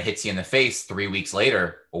just kind of hits you in the face 3 weeks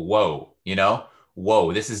later. Whoa,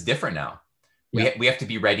 this is different now. Yeah. We have to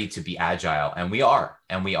be ready to be agile, and we are.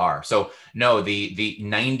 So no, the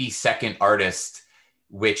 90-second artist,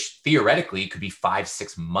 which theoretically could be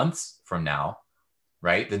 5-6 months from now,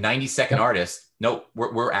 right? The 90-second artist. No,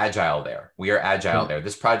 we're agile there. We are agile there.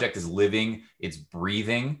 This project is living, it's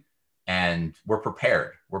breathing, and we're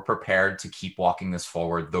prepared. We're prepared to keep walking this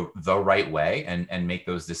forward the right way and make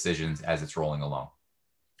those decisions as it's rolling along.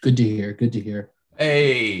 Good to hear.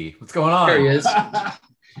 Hey, what's going on? There he is.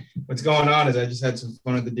 What's going on is I just had some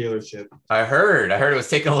fun at the dealership. I heard it was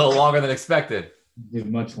taking a little longer than expected.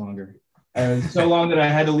 Dude, much longer. So long that I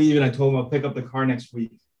had to leave, and I told him I'll pick up the car next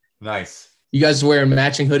week. Nice. You guys wearing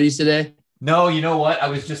matching hoodies today? No, you know what? I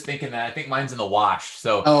was just thinking that. I think mine's in the wash.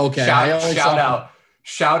 So okay.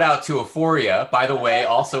 Shout out to Euphoria, by the way,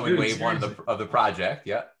 also in wave one of the project.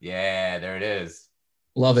 Yeah, there it is.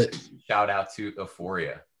 Love it. Shout out to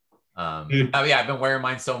Euphoria. I've been wearing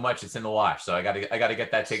mine so much it's in the wash, so I gotta get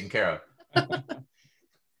that taken care of.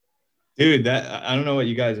 Dude, I don't know what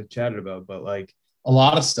you guys have chatted about, but like a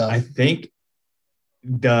lot of stuff. I think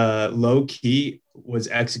the low key was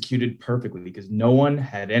executed perfectly because no one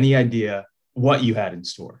had any idea what you had in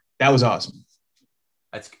store. That was awesome.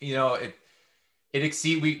 That's it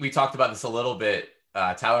exceeded. We talked about this a little bit,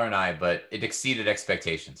 Tyler and I, but it exceeded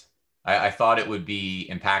expectations. I thought it would be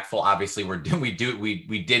impactful. Obviously, we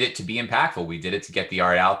did it to be impactful. We did it to get the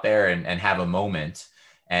art out there and have a moment,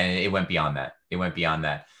 and it went beyond that.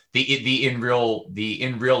 The in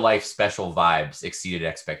real life special vibes exceeded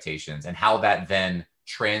expectations, and how that then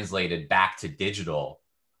translated back to digital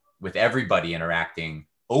with everybody interacting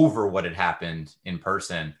over what had happened in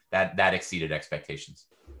person, that exceeded expectations.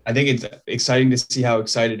 I think it's exciting to see how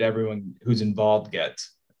excited everyone who's involved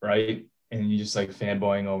gets, right? And you just like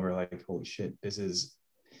fanboying over like, holy shit, this is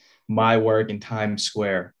my work in Times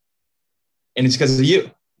Square. And it's because of you.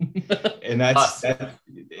 And that's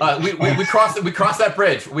we crossed that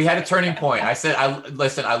bridge. We had a turning point. I said,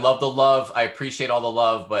 I love the love. I appreciate all the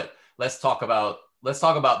love, but let's talk about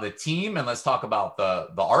the team, and let's talk about the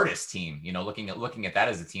artist team, looking at that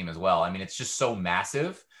as a team as well. I mean, it's just so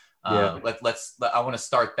massive. I want to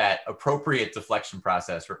start that appropriate deflection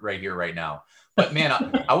process right here, right now. But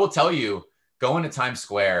man, I will tell you, going to Times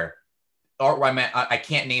Square, I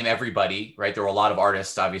can't name everybody, right? There were a lot of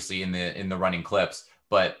artists obviously in the running clips,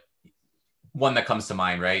 but one that comes to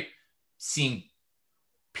mind, right? Seeing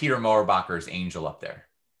Peter Moerbacher's Angel up there,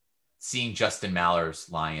 seeing Justin Maller's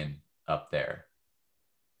Lion up there.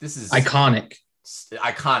 This is iconic.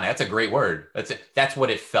 That's a great word. That's what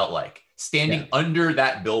it felt like. Standing under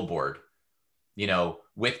that billboard,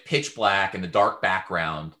 with pitch black and the dark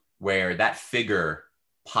background, where that figure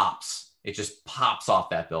pops. It just pops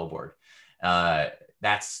off that billboard.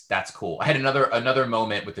 That's cool. I had another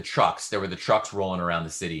moment with the trucks. There were the trucks rolling around the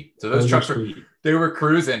city. So those trucks were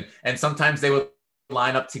cruising, and sometimes they would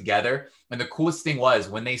line up together. And the coolest thing was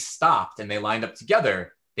when they stopped and they lined up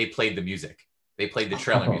together, they played the music. They played the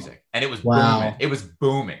trailer music, and it was booming. It was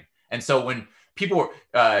booming. And so when people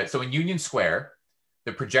were, so in Union Square,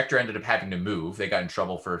 the projector ended up having to move. They got in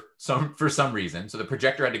trouble for some reason. So the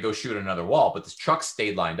projector had to go shoot another wall, but the trucks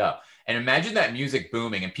stayed lined up. And imagine that music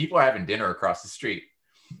booming, and people are having dinner across the street.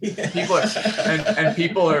 People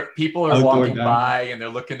are walking by, and they're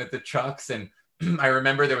looking at the trucks. And I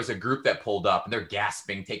remember there was a group that pulled up, and they're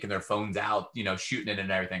gasping, taking their phones out, shooting it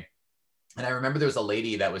and everything. And I remember there was a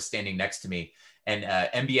lady that was standing next to me, and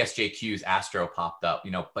MBSJQ's Astro popped up,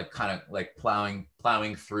 kind of like plowing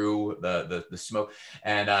through the smoke,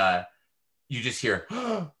 and you just hear.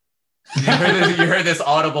 You heard this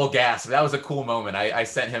audible gasp. That was a cool moment. I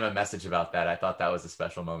sent him a message about that. I thought that was a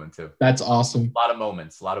special moment too. That's awesome. A lot of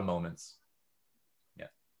moments. Yeah.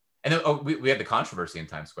 And then we had the controversy in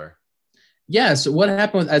Times Square. Yeah. So what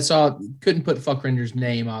happened I saw, couldn't put Fuck Render's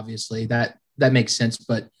name, obviously. That makes sense.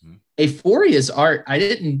 But Euphoria's art, I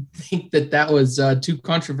didn't think that was too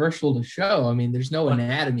controversial to show. I mean, there's no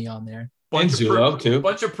anatomy on there. Bunch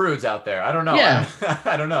of prudes out there. I don't know. Yeah.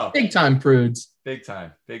 I don't know. Big time prudes. Big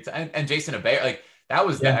time. And Jason Abair, like that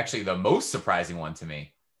was actually the most surprising one to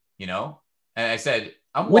me, And I said,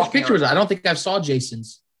 which picture was it? I don't think I saw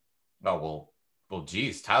Jason's. Oh, well,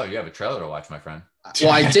 geez, Tyler, you have a trailer to watch, my friend.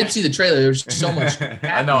 Well, I did see the trailer. There's so much.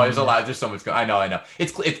 I know there's a lot. There's so much. I know.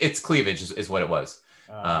 It's cleavage is what it was.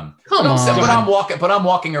 Come on. But I'm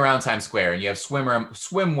walking around Times Square, and you have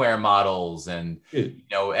swimwear models, and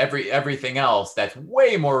everything else that's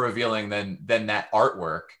way more revealing than that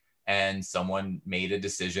artwork. And someone made a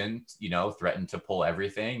decision, threatened to pull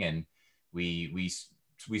everything, and we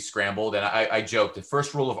scrambled. And I joked, the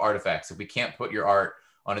first rule of Artifacts: if we can't put your art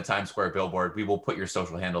on a Times Square billboard, we will put your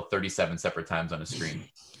social handle 37 separate times on a screen.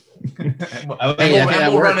 We'll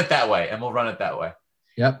run it that way.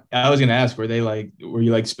 Yep. I was gonna ask, were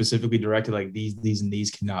you specifically directed like these and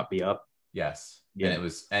these cannot be up? Yes. Yeah. And it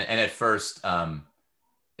was, and at first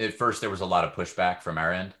there was a lot of pushback from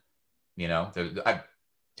our end.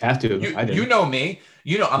 Have to. You know me.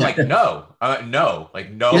 I'm like, no. No.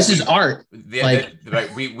 This is art.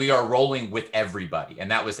 We are rolling with everybody, and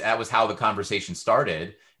that was how the conversation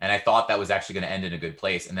started. And I thought that was actually going to end in a good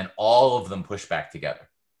place, and then all of them pushed back together,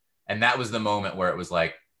 and that was the moment where it was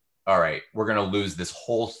like, all right, we're going to lose this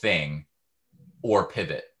whole thing, or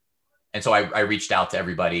pivot. And so I reached out to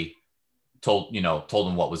everybody, told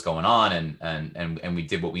them what was going on, and we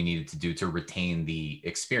did what we needed to do to retain the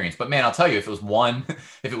experience. But man, I'll tell you, if it was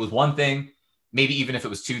one thing, maybe even if it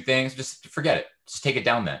was two things, just forget it. Just take it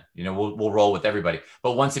down then. We'll roll with everybody.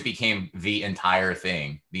 But once it became the entire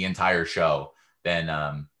thing, the entire show,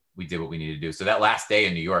 then we did what we needed to do. So that last day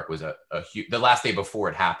in New York was a huge, the last day before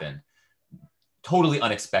it happened, totally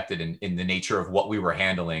unexpected in the nature of what we were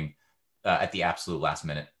handling at the absolute last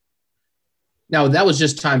minute. Now, that was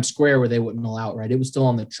just Times Square where they wouldn't allow it, right? It was still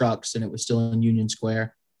on the trucks, and it was still in Union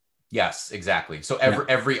Square. Yes, exactly. So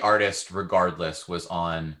every artist, regardless, was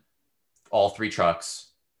on all three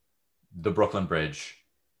trucks, the Brooklyn Bridge,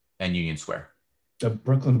 and Union Square. The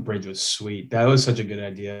Brooklyn Bridge was sweet. That was such a good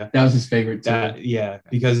idea. That was his favorite too.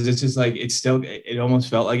 Because it's just like it almost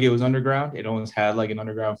felt like it was underground. It almost had like an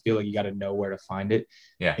underground feel, like you got to know where to find it.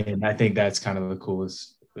 Yeah, and I think that's kind of the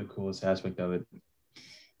coolest aspect of it.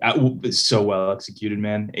 It's so well executed,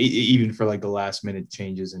 man. Even for like the last minute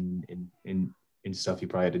changes and stuff you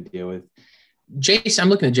probably had to deal with. Jason, I'm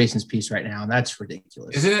looking at Jason's piece right now, and that's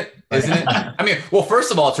ridiculous. Isn't it? I mean, well, first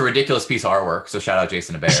of all, it's a ridiculous piece of artwork. So shout out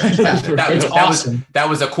Jason Abair. That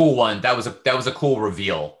was a cool one. That was a cool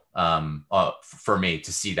reveal for me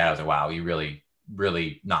to see that. I was like, wow, you really,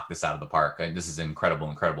 really knocked this out of the park. This is an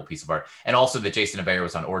incredible piece of art. And also that Jason Abair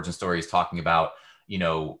was on Origin Stories talking about,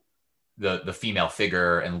 the female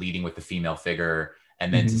figure and leading with the female figure.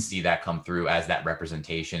 And then to see that come through as that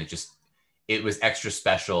representation, it was extra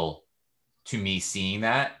special to me seeing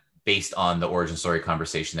that based on the Origin Story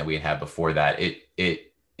conversation that we had before that.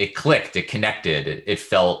 It clicked, it connected, it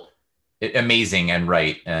felt amazing and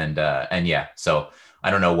right. And yeah, so I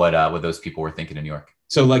don't know what those people were thinking in New York.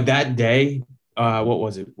 So like that day, what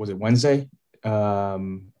was it? Was it Wednesday? Where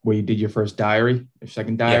you did your first diary, your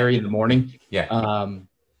second diary in the morning? Yeah.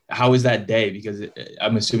 How was that day? Because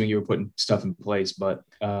I'm assuming you were putting stuff in place, but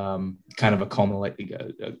kind of a culmination.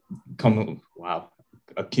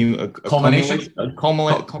 A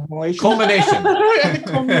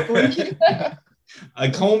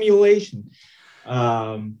culmination.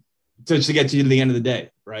 just to get to the end of the day,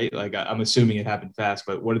 right? Like I'm assuming it happened fast,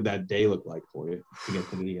 but what did that day look like for you to get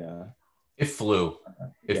to the? It flew.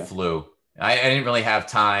 It Yeah. flew. I didn't really have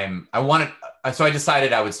time. So I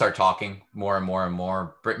decided I would start talking more and more and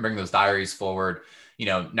more, bring those diaries forward.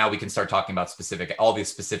 Now we can start talking about all these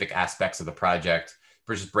specific aspects of the project.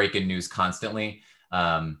 We're just breaking news constantly.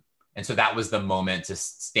 And so that was the moment to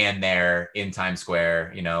stand there in Times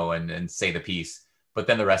Square, and say the piece. But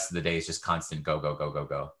then the rest of the day is just constant go, go, go, go,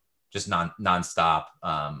 go. Just nonstop.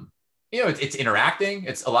 It's interacting.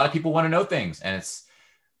 It's a lot of people want to know things, and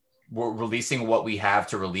we're releasing what we have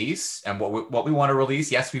to release and what we want to release.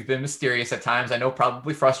 Yes, we've been mysterious at times. I know,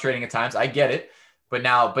 probably frustrating at times. I get it. But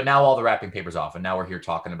now all the wrapping paper's off, and now we're here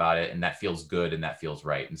talking about it, and that feels good and that feels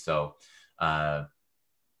right. And so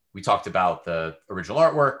we talked about the original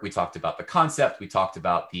artwork. We talked about the concept. We talked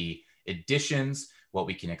about the editions, what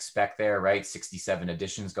we can expect there, right? 67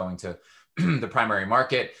 editions going to the primary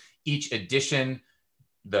market. Each edition,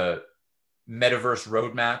 the metaverse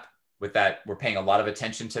roadmap, with that, we're paying a lot of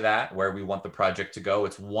attention to that, where we want the project to go.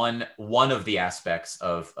 It's one of the aspects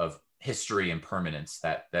of history and permanence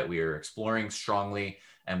that we are exploring strongly,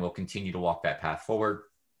 and we'll continue to walk that path forward.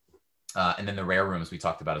 And then the rare rooms we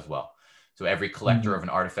talked about as well. So every collector of an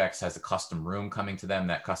artifact has a custom room coming to them.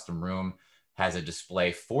 That custom room has a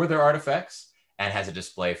display for their artifacts, and has a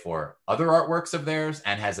display for other artworks of theirs,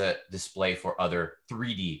 and has a display for other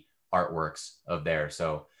 3D artworks of theirs.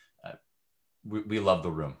 So we love the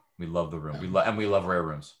room. We love the room. We love rare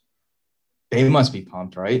rooms. They must be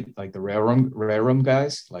pumped, right? Like the rare room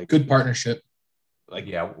guys. Like Good partnership. Like,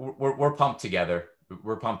 yeah, we're pumped together.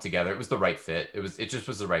 We're pumped together. It was the right fit. It just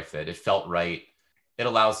was the right fit. It felt right. It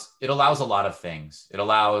allows a lot of things.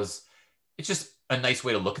 It's just a nice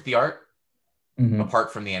way to look at the art,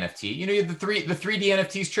 apart from the NFT. The 3D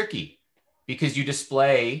NFT is tricky, because you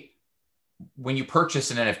display, when you purchase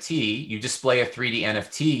an NFT, you display a 3D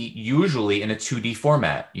NFT usually in a 2D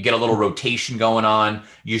format. You get a little rotation going on.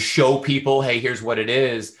 You show people, hey, here's what it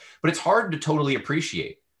is, but it's hard to totally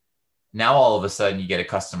appreciate. Now, all of a sudden, you get a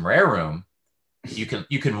custom rare room. You can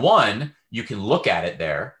look at it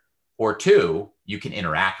there, or two, you can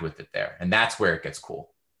interact with it there. And that's where it gets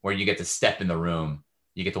cool, where you get to step in the room,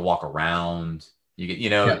 you get to walk around,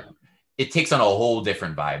 it takes on a whole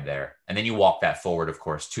different vibe there. And then you walk that forward, of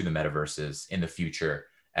course, to the metaverses in the future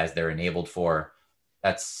as they're enabled for.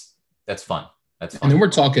 That's fun. That's fun. And then we're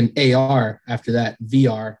talking AR after that,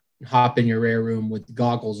 VR, hop in your rare room with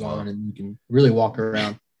goggles on, and you can really walk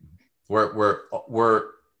around.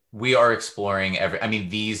 We are exploring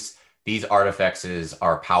these artifacts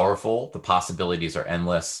are powerful. The possibilities are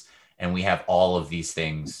endless. And we have all of these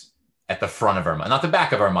things at the front of our mind, not the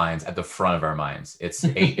back of our minds, at the front of our minds. It's a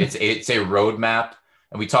roadmap.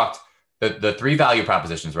 And we talked the 3 value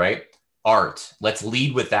propositions, right? Art. Let's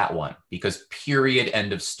lead with that one, because period,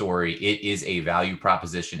 end of story. It is a value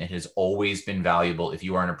proposition. It has always been valuable. If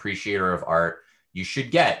you are an appreciator of art, you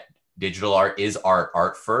should get digital art is art.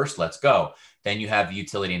 Art first. Let's go. Then you have the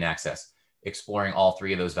utility and access. Exploring all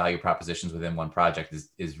 3 of those value propositions within one project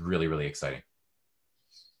is really, really exciting.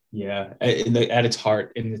 Yeah, at its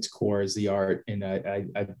heart, in its core, is the art, and I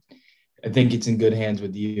think it's in good hands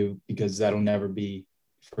with you, because that'll never be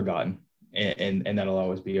forgotten, and that'll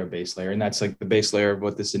always be our base layer, and that's like the base layer of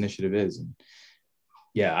what this initiative is. And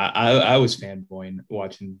yeah, I was fanboying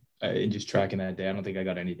watching and just tracking that day. I don't think I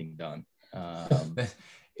got anything done.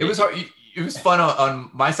 It was hard. It was fun on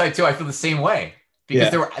my side too. I feel the same way,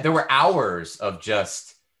 because there were hours of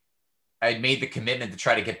just. I made the commitment to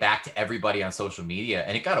try to get back to everybody on social media,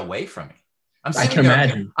 and it got away from me. I can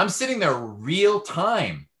imagine. I'm sitting there real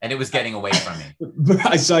time, and it was getting away from me. But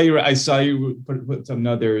I saw you put something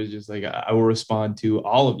out there. It was just like, I will respond to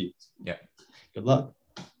all of you. Yeah. Good luck.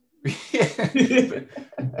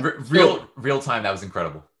 real time. That was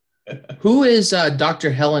incredible. Who is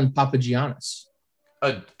Dr. Helen Papagiannis?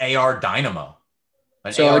 An AR dynamo.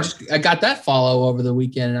 I got that follow over the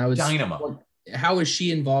weekend, and I was dynamo. How is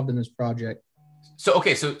she involved in this project? So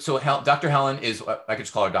Dr. Helen is, I could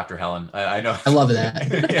just call her Dr. Helen. I know. I love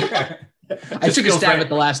that. I took a stab at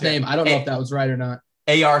the last name. I don't know if that was right or not.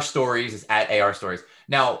 AR Stories is at AR Stories.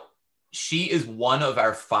 Now, she is one of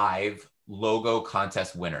our 5 logo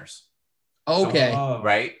contest winners. Okay.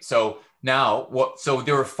 Right. So now so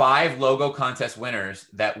there were 5 logo contest winners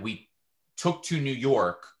that we took to New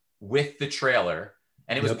York with the trailer,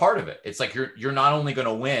 and it was part of it. It's like, you're not only going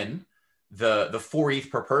to win the 4 ETH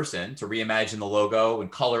per person to reimagine the logo and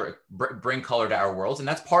bring color to our worlds. And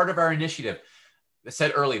that's part of our initiative. I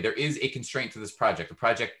said earlier, there is a constraint to this project. The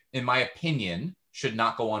project, in my opinion, should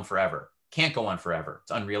not go on forever. Can't go on forever.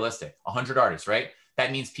 It's unrealistic. 100 artists, right?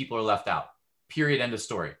 That means people are left out. Period. End of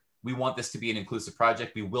story. we want this to be an inclusive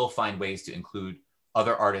project. We will find ways to include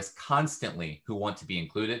other artists constantly who want to be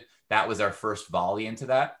included. That was our first volley into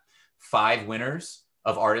that. 5 winners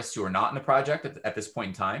of artists who are not in the project at this point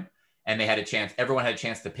in time. And they had a chance, everyone had a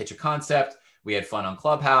chance to pitch a concept. We had fun on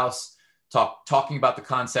Clubhouse, talking about the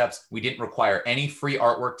concepts. We didn't require any free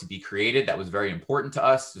artwork to be created. That was very important to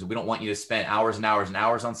us, because we don't want you to spend hours and hours and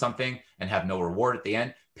hours on something and have no reward at the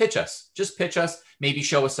end. Pitch us, just pitch us, maybe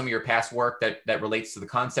show us some of your past work that relates to the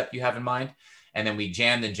concept you have in mind. And then we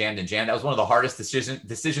jammed and jammed and jammed. That was one of the hardest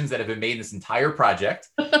decisions that have been made in this entire project.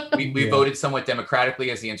 We voted somewhat democratically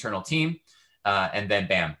as the internal team. And then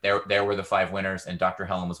bam, there were the 5 winners, and Dr.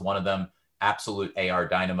 Helen was one of them. Absolute AR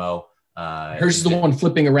dynamo. Hers is the one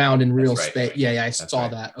flipping around in real space. Right. Yeah, I saw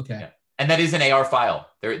that. Okay. Yeah. And that is an AR file.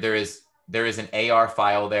 There is an AR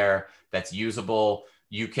file there that's usable.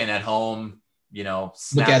 You can at home, snap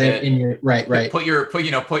look at it in your right. Put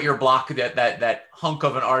your block, that hunk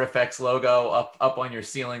of an Artifacts logo up on your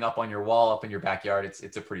ceiling, up on your wall, up in your backyard.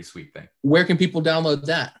 It's a pretty sweet thing. Where can people download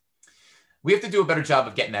that? We have to do a better job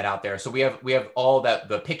of getting that out there. So we have all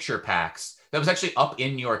the picture packs that was actually up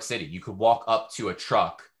in New York City. You could walk up to a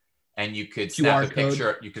truck and you could snap a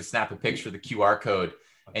picture. You could snap a picture of the QR code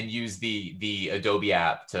and use the Adobe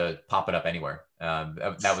app to pop it up anywhere.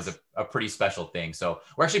 That was a pretty special thing. So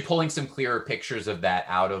we're actually pulling some clearer pictures of that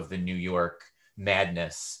out of the New York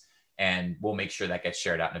madness, and we'll make sure that gets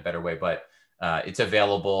shared out in a better way. But it's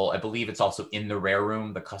available. I believe it's also in the Rare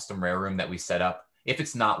Room, the custom Rare Room that we set up. If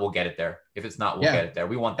it's not, we'll get it there. If it's not, we'll get it there.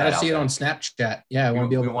 We want that out there. I see it on Snapchat. Yeah, I want to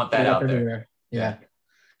be able to want that out everywhere. Yeah.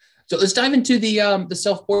 So let's dive into the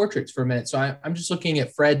self-portraits for a minute. So I'm just looking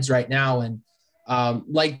at Fred's right now, and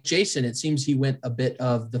like Jason, it seems he went a bit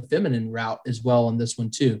of the feminine route as well on this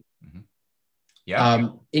one too. Mm-hmm. Yeah.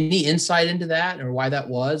 Any insight into that, or why that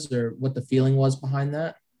was, or what the feeling was behind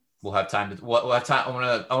that? We'll have time to. We'll have time.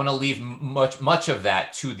 I want to leave much of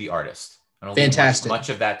that to the artist. Fantastic. Much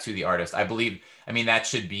of that to the artist. I believe. I mean, that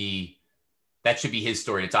should be his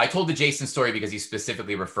story. I told the Jason story because he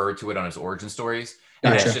specifically referred to it on his origin stories.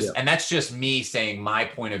 And that's just me saying my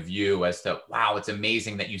point of view as to, wow, it's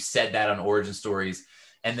amazing that you said that on origin stories,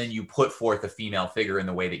 and then you put forth a female figure in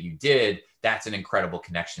the way that you did. That's an incredible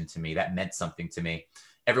connection to me. That meant something to me.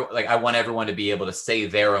 I want everyone to be able to say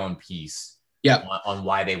their own piece on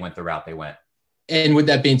why they went the route they went. And with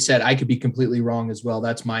that being said, I could be completely wrong as well.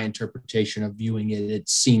 That's my interpretation of viewing it. It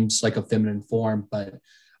seems like a feminine form, but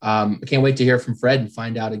I can't wait to hear from Fred and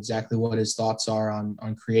find out exactly what his thoughts are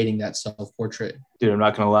on creating that self-portrait. Dude, I'm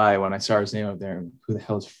not going to lie. When I saw his name up there, who the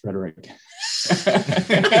hell is Frederick?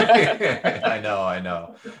 I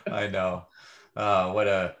know.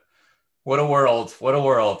 What a world.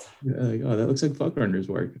 Yeah, like, oh, that looks like Fuckrender's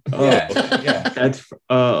work. Oh, yeah. That's,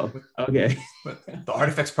 okay. The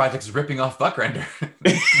Artifacts Project is ripping off Fuckrender.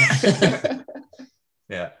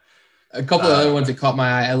 Yeah. A couple of other ones that caught my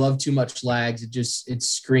eye. I love Too Much Lags. It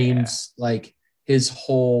screams like his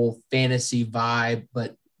whole fantasy vibe,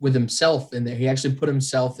 but with himself in there. He actually put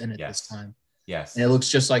himself in it this time. Yes. And it looks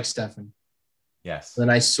just like Stefan. Yes. With a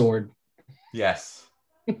nice sword. Yes.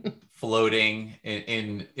 Floating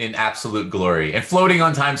in absolute glory, and floating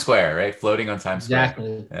on Times Square, right? Floating on Times Square.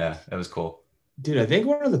 Exactly. Yeah, that was cool. Dude, I think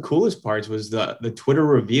one of the coolest parts was the Twitter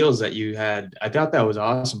reveals that you had. I thought that was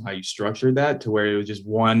awesome how you structured that to where it was just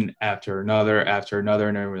one after another, and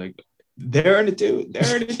then we're like, they're in it too.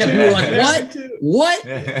 They're in it too. We're like, what?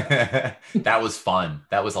 That was fun.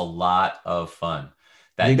 That was a lot of fun.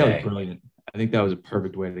 I think that was brilliant. I think that was a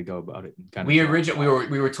perfect way to go about it. We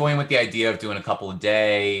were toying with the idea of doing a couple a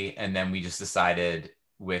day, and then we just decided,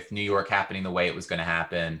 with New York happening the way it was going to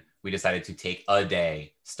happen, we decided to take a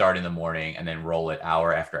day, start in the morning, and then roll it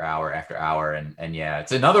hour after hour after hour. And yeah,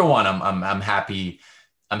 it's another one. I'm happy.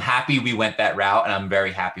 I'm happy we went that route, and I'm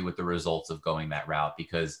very happy with the results of going that route,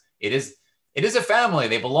 because it is a family.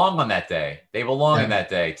 They belong on that day. They belong in that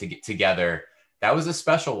day to get together. That was a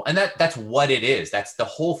special, and that's what it is. That's the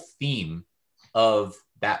whole theme of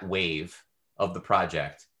that wave of the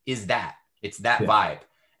project. It's that vibe.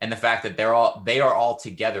 And the fact that they are all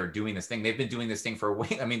together doing this thing. They've been doing this thing for a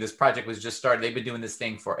week. I mean, this project was just started. They've been doing this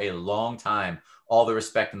thing for a long time, all the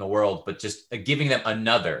respect in the world, but just giving them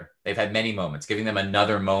they've had many moments, giving them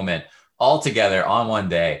another moment all together on one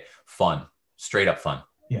day. Fun, straight up fun.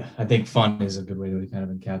 Yeah. I think fun is a good way to kind of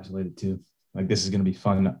encapsulate it too. Like, this is going to be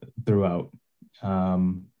fun throughout.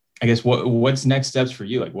 I guess what's next steps for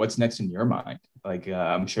you? Like, what's next in your mind? Like,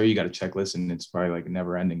 I'm sure you got a checklist and it's probably like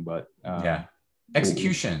never ending, but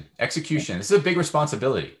Execution. This is a big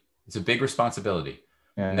responsibility.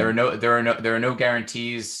 Yeah. And there are no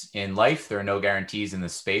guarantees in life. There are no guarantees in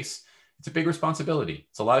this space. It's a big responsibility.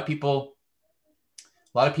 It's a lot of people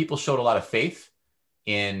A lot of people showed a lot of faith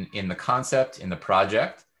in the concept, in the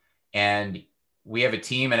project, and we have a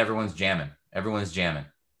team, and everyone's jamming.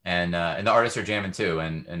 And the artists are jamming too,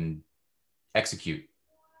 and execute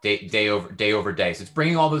day over day. So it's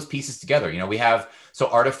bringing all those pieces together. We have, so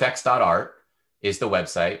artifacts.art is the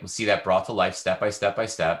website. We'll see that brought to life step by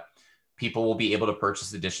step. People will be able to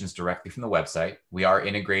purchase editions directly from the website. We are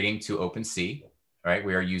integrating to OpenSea, right?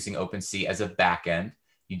 We are using OpenSea as a backend.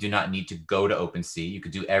 You do not need to go to OpenSea. You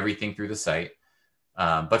could do everything through the site.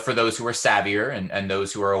 But for those who are savvier and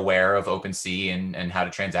those who are aware of OpenSea and how to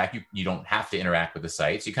transact, you don't have to interact with the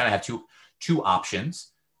site. So you kind of have two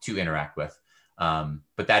options to interact with.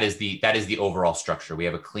 But that is the overall structure. We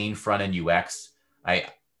have a clean front end UX.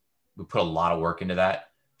 We put a lot of work into that.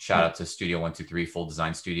 Shout out to Studio 123, Full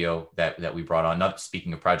Design Studio that we brought on. Not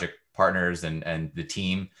speaking of project partners and the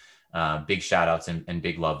team, big shout outs and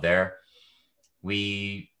big love there.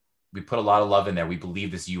 We put a lot of love in there. We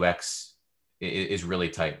believe this UX is really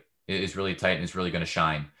tight. It is really tight and it's really going to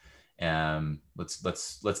shine.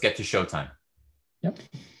 Let's get to showtime. Yep.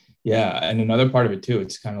 Yeah, and another part of it too,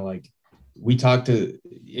 it's kind of like we talked to,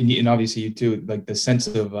 and obviously you too, like the sense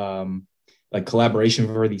of like collaboration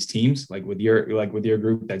for these teams, like with your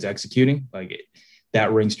group that's executing,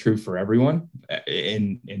 that rings true for everyone,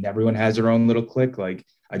 and everyone has their own little clique. Like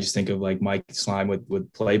I just think of like Mike Slime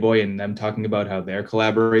with Playboy and them talking about how their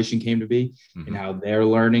collaboration came to be, and how they're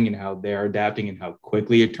learning and how they're adapting and how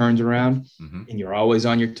quickly it turns around. And you're always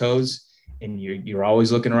on your toes, and you're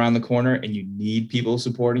always looking around the corner, and you need people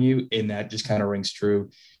supporting you. And that just kind of rings true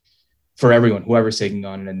for everyone, whoever's taking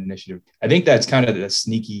on an initiative. I think that's kind of the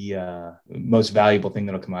sneaky, most valuable thing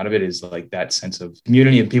that'll come out of it, is like that sense of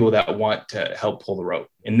community and people that want to help pull the rope.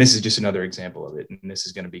 And this is just another example of it. And this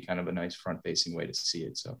is going to be kind of a nice front-facing way to see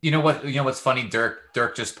it. So what's funny?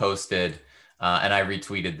 Dirk just posted, and I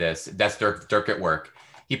retweeted this. That's Dirk at work.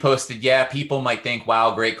 He posted, yeah, people might think,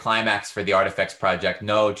 wow, great climax for the Artifacts project.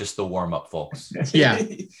 No, just the warm-up, folks. Yeah,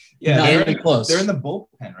 yeah, they're close. They're in the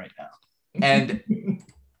bullpen right now.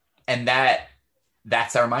 And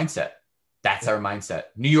that's our mindset. That's our mindset.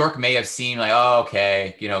 New York may have seemed like, oh,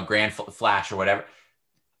 okay, Grand Flash or whatever.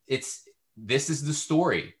 This is the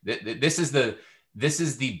story. This is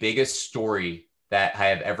the biggest story that I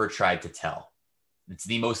have ever tried to tell. It's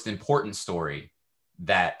the most important story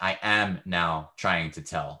that I am now trying to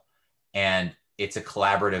tell. And it's a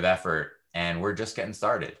collaborative effort, and we're just getting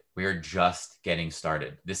started. We are just getting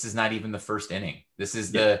started. This is not even the first inning.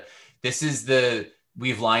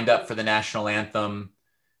 We've lined up for the national anthem,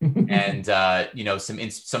 and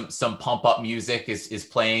some pump up music is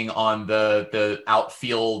playing on the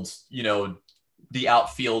outfield, the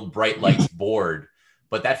outfield bright lights board.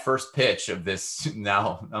 But that first pitch of this,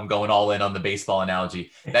 now I'm going all in on the baseball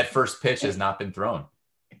analogy, that first pitch has not been thrown.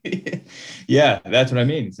 Yeah, that's what I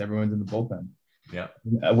mean. It's everyone's in the bullpen. Yeah,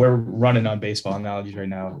 we're running on baseball analogies right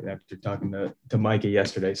now after talking to Micah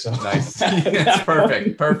yesterday. So nice. It's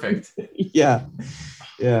perfect. Yeah.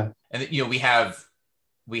 And we have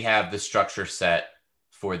the structure set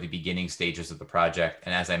for the beginning stages of the project.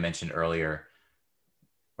 And as I mentioned earlier,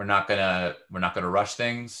 we're not gonna rush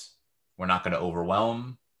things. We're not gonna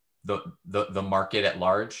overwhelm the market at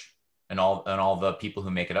large and all the people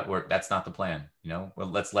who make it up. That's not the plan. Well,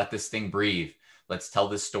 let's let this thing breathe. Let's tell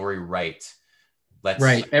this story right.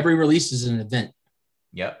 Right. Every release is an event.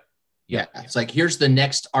 Yep. Yeah. It's like, here's the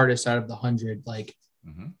next artist out of the 100. Like,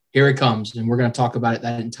 here it comes. And we're going to talk about it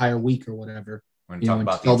that entire week or whatever. We're going to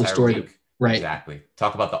talk about the story. Week. Right. Exactly.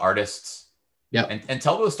 Talk about the artists. Yeah. And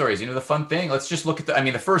tell those stories. The fun thing, let's just look at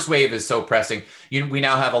the first wave is so pressing. We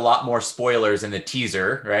now have a lot more spoilers in the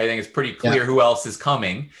teaser, right? I think it's pretty clear who else is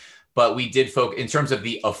coming. But we did focus, in terms of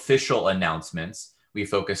the official announcements, we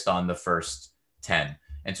focused on the first 10.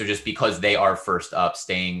 And so just because they are first up,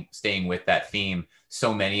 staying with that theme,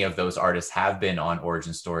 so many of those artists have been on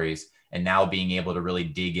Origin Stories, and now being able to really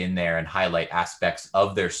dig in there and highlight aspects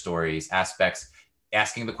of their stories,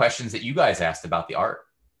 asking the questions that you guys asked about the art,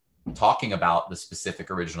 talking about the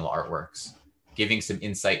specific original artworks, giving some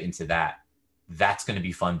insight into that. That's going to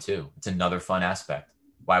be fun too. It's another fun aspect.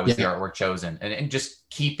 Why was the artwork chosen? And just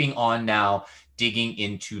keeping on now, digging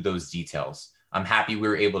into those details. I'm happy we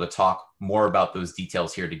were able to talk more about those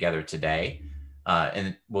details here together today.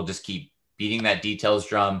 And we'll just keep beating that details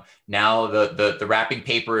drum. Now the wrapping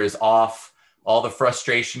paper is off. All the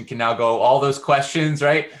frustration can now go, all those questions,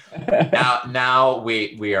 right? now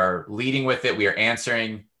we are leading with it. We are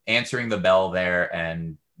answering the bell there,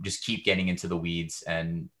 and just keep getting into the weeds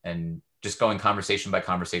and just going conversation by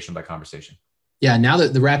conversation by conversation. Yeah, now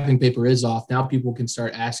that the wrapping paper is off, now people can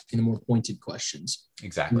start asking the more pointed questions.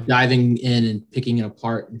 Exactly. Diving in and picking it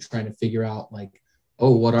apart and trying to figure out, like,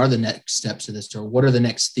 oh, what are the next steps of this, or what are the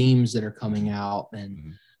next themes that are coming out,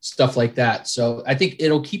 and stuff like that. So I think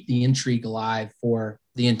it'll keep the intrigue alive for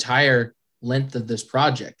the entire length of this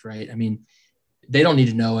project, right? I mean, they don't need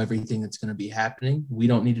to know everything that's going to be happening. We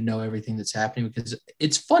don't need to know everything that's happening, because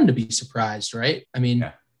it's fun to be surprised, right? I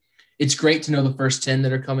mean, it's great to know the first 10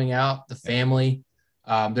 that are coming out, the family.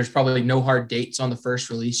 There's probably no hard dates on the first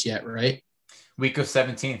release yet, right? Week of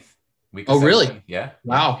 17th. Week of 17th. Really? Yeah.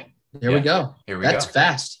 Wow. There we go. Here we go. That's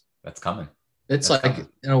fast. That's coming. It's That's like coming.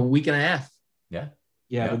 in a week and a half.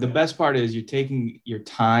 Yeah, but the best part is you're taking your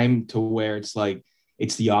time to where it's like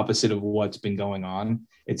it's the opposite of what's been going on.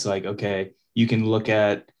 It's like, okay, you can look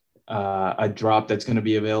at a drop that's going to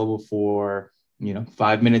be available for,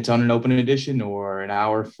 5 minutes on an open edition, or an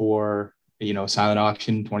hour for, silent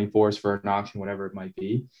auction, 24s for an auction, whatever it might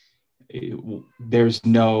be. There's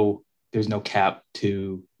no cap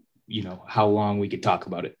to, how long we could talk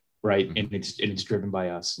about it. Right. And it's driven by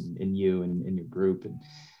us and you and your group. And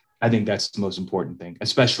I think that's the most important thing,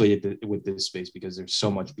 especially with this space, because there's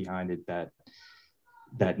so much behind it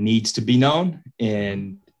that needs to be known.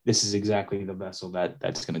 And this is exactly the vessel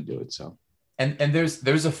that's going to do it. So, and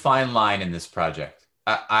there's a fine line in this project.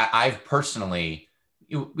 I've personally,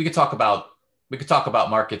 we could talk about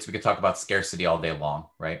markets. We could talk about scarcity all day long.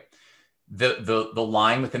 Right. The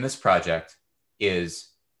line within this project is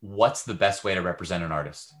what's the best way to represent an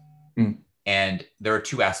artist. And there are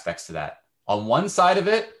two aspects to that. On one side of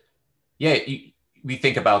it, we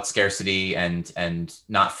think about scarcity and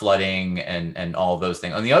not flooding and all those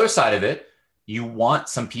things. On the other side of it, you want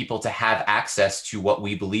some people to have access to what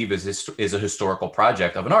we believe is a historical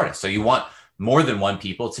project of an artist. So you want more than one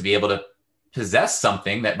people to be able to possess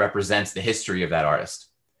something that represents the history of that artist.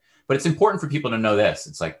 But it's important for people to know this.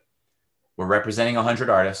 It's like, we're representing 100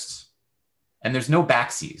 artists, and there's no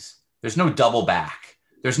backsies. There's no double back.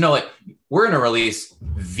 There's no, we're going to release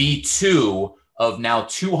V2 of now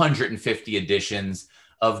 250 editions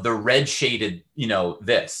of the red shaded,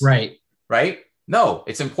 this. Right. No,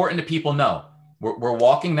 it's important to people know. We're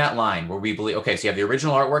walking that line where we believe, okay, so you have the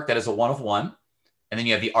original artwork that is a 1 of 1, and then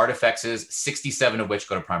you have the artifacts, 67 of which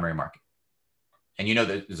go to primary market. And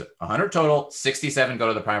there's 100 total, 67 go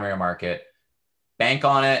to the primary market. Bank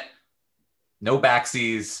on it. No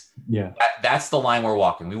backsies. Yeah. That's the line we're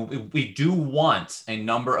walking. We do want a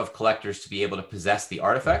number of collectors to be able to possess the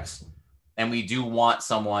artifacts. And we do want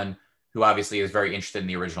someone who obviously is very interested in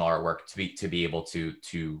the original artwork to be able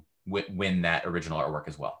to win that original artwork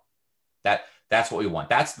as well. That's what we want.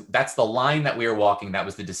 That's the line that we are walking. That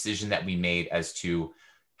was the decision that we made as to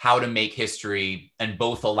how to make history and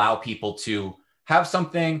both allow people to have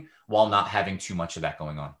something while not having too much of that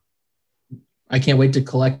going on. I can't wait to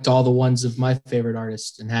collect all the ones of my favorite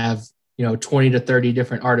artists and have, 20 to 30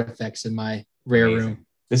 different artifacts in my rare room.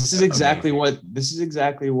 This is exactly what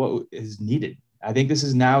is needed. I think this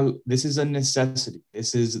is a necessity.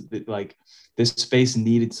 This space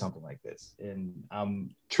needed something like this. And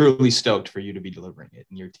I'm truly stoked for you to be delivering it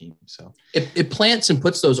and your team. So it plants and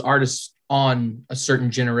puts those artists on a certain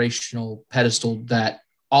generational pedestal that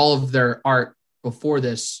all of their art before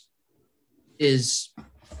this is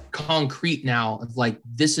concrete now, of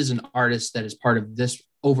this is an artist that is part of this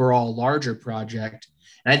overall larger project.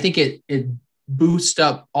 And I think it boosts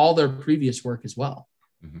up all their previous work as well.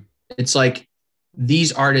 Mm-hmm. It's like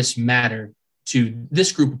these artists matter to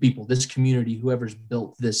this group of people, this community, whoever's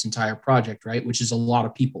built this entire project, right? Which is a lot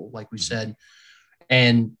of people, like we said.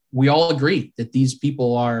 And we all agree that these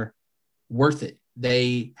people are worth it.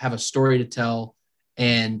 They have a story to tell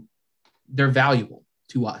and they're valuable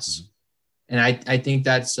to us. Mm-hmm. And I think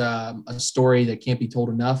that's a story that can't be told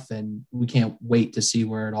enough, and we can't wait to see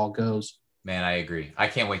where it all goes. Man, I agree. I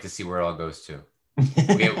can't wait to see where it all goes too.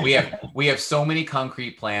 we have so many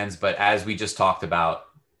concrete plans, but as we just talked about,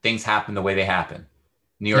 things happen the way they happen.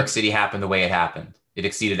 New York City happened the way it happened. It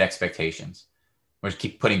exceeded expectations. We're just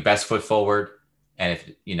keep putting best foot forward, and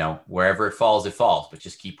if wherever it falls, but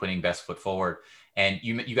just keep putting best foot forward. And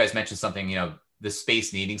you guys mentioned something, the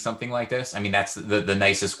space needing something like this. I mean, that's the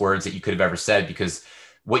nicest words that you could have ever said, because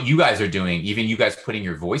what you guys are doing, even you guys putting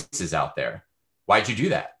your voices out there, why'd you do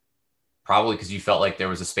that? Probably because you felt like there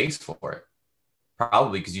was a space for it.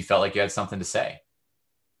 Probably because you felt like you had something to say.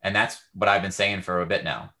 And that's what I've been saying for a bit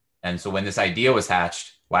now. And so when this idea was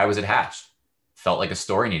hatched, why was it hatched? Felt like a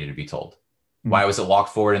story needed to be told. Mm-hmm. Why was it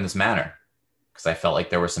walked forward in this manner? Because I felt like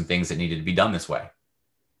there were some things that needed to be done this way.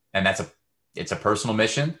 And it's a personal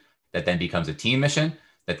mission that then becomes a team mission,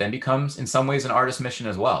 that then becomes in some ways an artist mission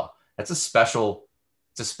as well. It's a special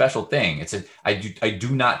thing. I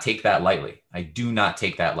do not take that lightly. I do not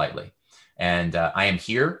take that lightly. And I am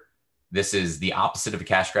here This is the opposite of a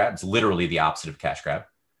cash grab. It's literally the opposite of a cash grab.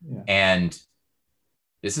 Yeah. And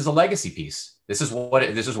this is a legacy piece. This is what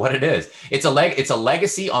it is. It's a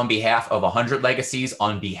legacy on behalf of 100 legacies,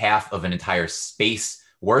 on behalf of an entire space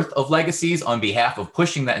worth of legacies, on behalf of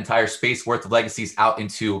pushing that entire space worth of legacies out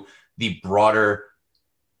into the broader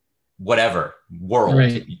whatever world,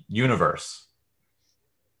 Right. universe.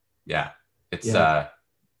 Yeah. It's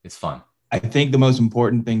fun. I think the most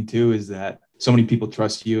important thing too is that so many people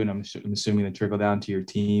trust you, and I'm assuming that trickle down to your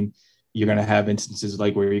team. You're going to have instances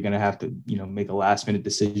like where you're going to have to, make a last minute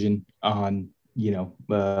decision on,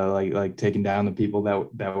 like taking down the people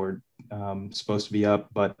that were supposed to be up.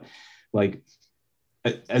 But like,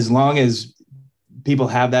 as long as people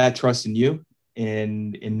have that trust in you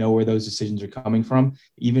and know where those decisions are coming from,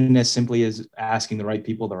 even as simply as asking the right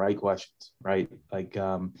people the right questions, right? Like,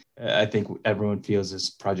 I think everyone feels this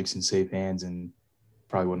project's in safe hands and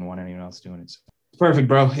probably wouldn't want anyone else doing it. So, perfect,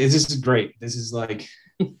 bro. This is great. This is like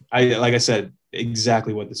I said,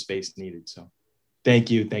 exactly what the space needed. So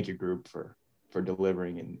thank you group for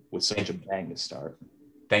delivering and with such a bang to start.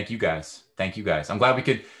 Thank you guys. I'm glad we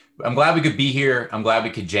could be here. I'm glad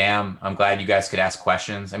we could jam. I'm glad you guys could ask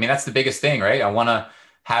questions. I mean, that's the biggest thing, right? I want to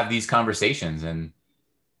have these conversations, and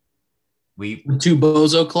we're 2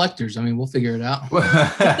 bozo collectors. I mean, we'll figure it out.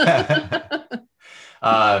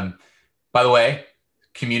 By the way,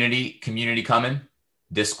 community coming.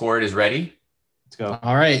 Discord is ready. Let's go.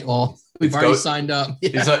 All right. Well, we've already signed up.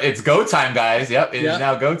 Yeah. It's go time, guys. Yep. It is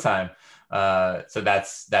now go time. So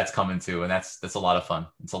that's coming too. And that's a lot of fun.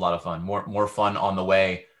 It's a lot of fun. More fun on the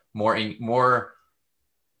way, more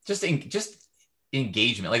just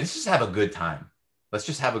engagement. Like, let's just have a good time. That's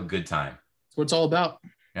what it's all about.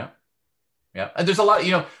 Yeah. And there's a lot,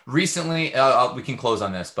 recently, we can close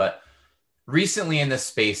on this, but recently in this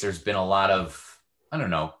space, there's been a lot of, I don't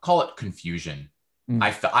know, call it confusion.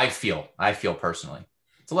 I feel personally,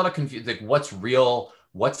 it's a lot of confusion. Like, what's real,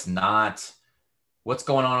 what's not, what's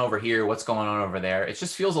going on over here, what's going on over there. It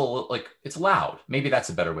just feels a little like it's loud. Maybe that's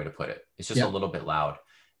a better way to put it. It's just a little bit loud.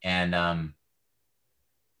 And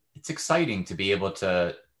it's exciting to be able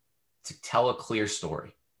to tell a clear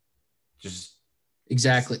story. Just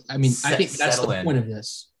exactly. I mean, I think that's the point of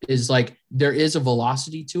this, is like, there is a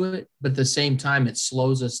velocity to it, but at the same time, it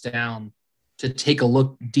slows us down to take a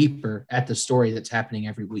look deeper at the story that's happening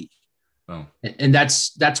every week. Oh. And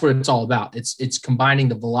that's what it's all about. It's combining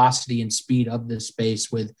the velocity and speed of this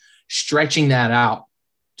space with stretching that out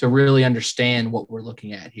to really understand what we're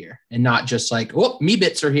looking at here, and not just like, oh, me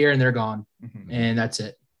bits are here and they're gone. Mm-hmm. And that's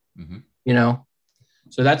it. Mm-hmm.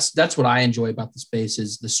 So that's what I enjoy about the space,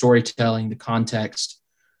 is the storytelling, the context.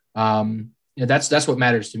 That's what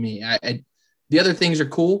matters to me. The other things are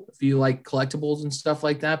cool if you like collectibles and stuff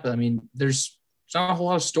like that. But I mean, there's not a whole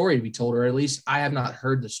lot of story to be told, or at least I have not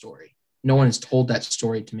heard the story. No one has told that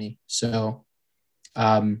story to me. So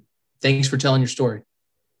thanks for telling your story.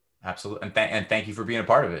 Absolutely. And thank you for being a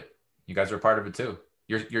part of it. You guys are a part of it too.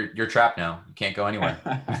 You're trapped now. You can't go anywhere.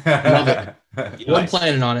 Love it. I'm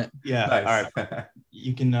planning on it. Yeah. Nice. All right.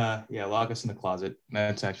 You can lock us in the closet.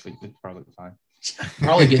 That's probably fine.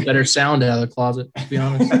 Probably get better sound out of the closet, to be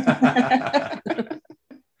honest.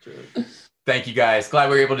 Thank you guys. Glad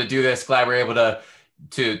we were able to do this. Glad we were able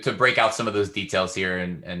to break out some of those details here,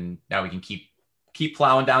 and now we can keep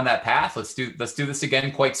plowing down that path. Let's do this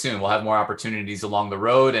again quite soon. We'll have more opportunities along the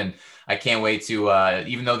road, and I can't wait to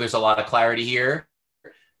even though there's a lot of clarity here,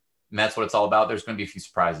 and that's what it's all about, there's going to be a few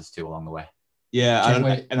surprises too along the way. Yeah, I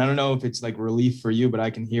don't know if it's like relief for you, but I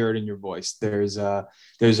can hear it in your voice. There's a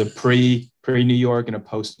pre New York and a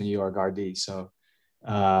post New York RD. So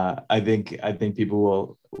I think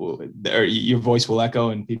people will your voice will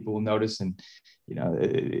echo and people will notice, and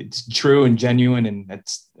it's true and genuine, and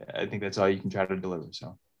I think that's all you can try to deliver.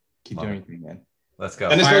 So keep doing your thing, man. Let's go.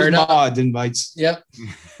 And those mods invites. Yep.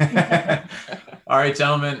 All right,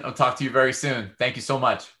 gentlemen. I'll talk to you very soon. Thank you so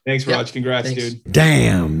much. Thanks, Raj. Congrats, Thanks. dude.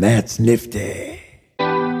 Damn, that's nifty.